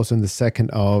 which goes in the second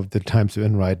of the times we're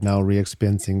in right now,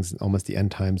 re-experiencing almost the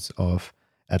end times of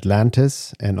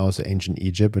Atlantis and also ancient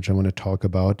Egypt, which I want to talk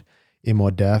about.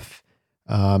 Immortal death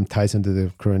ties into the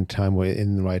current time we're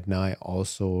in right now,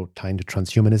 also tying to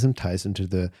transhumanism, ties into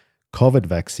the COVID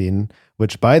vaccine,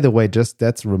 which, by the way, just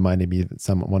that's reminded me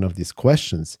of one of these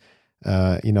questions.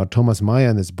 Thomas Meyer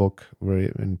in this book,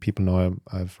 and people know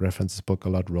I've referenced this book a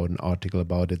lot, wrote an article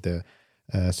about it, the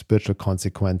spiritual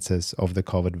consequences of the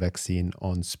COVID vaccine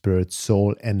on spirit,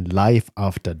 soul, and life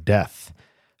after death.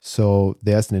 So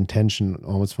there's an intention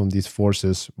almost from these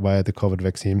forces via the COVID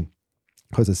vaccine,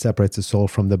 because it separates the soul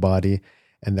from the body,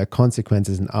 and there are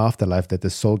consequences in afterlife that the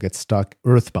soul gets stuck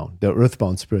earthbound. There are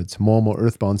earthbound spirits, more and more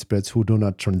earthbound spirits who do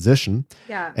not transition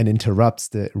and interrupts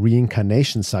the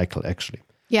reincarnation cycle, actually.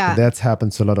 Yeah. So that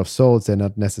happens to a lot of souls. They're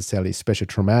not necessarily especially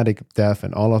traumatic, death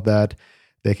and all of that.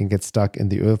 They can get stuck in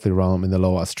the earthly realm, in the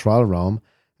lower astral realm,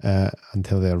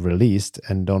 until they're released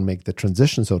and don't make the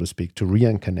transition, so to speak, to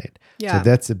reincarnate. Yeah. So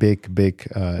that's a big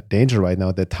danger right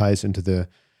now that ties into the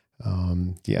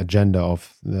agenda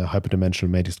of the hyperdimensional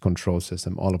matrix control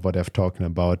system, all of what I've talking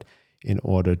about, in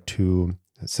order to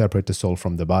separate the soul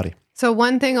from the body. So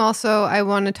one thing also I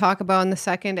want to talk about in the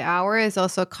second hour is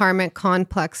also karmic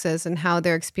complexes and how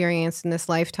they're experienced in this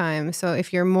lifetime. So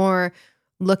if you're more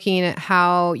looking at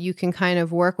how you can kind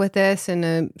of work with this in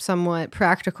a somewhat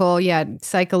practical,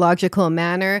 psychological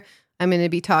manner, I'm going to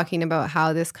be talking about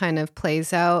how this kind of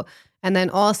plays out. And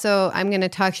then also I'm going to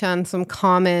touch on some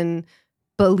common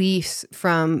beliefs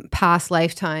from past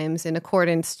lifetimes in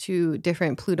accordance to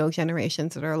different Pluto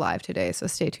generations that are alive today. So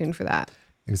stay tuned for that.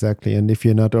 Exactly. And if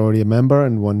you're not already a member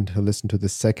and want to listen to the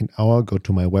second hour, go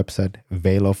to my website,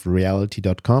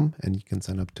 veilofreality.com, and you can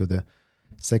sign up to the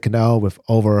second hour with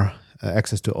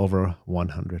access to over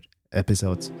 100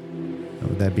 episodes.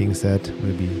 With that being said,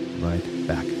 we'll be right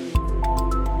back.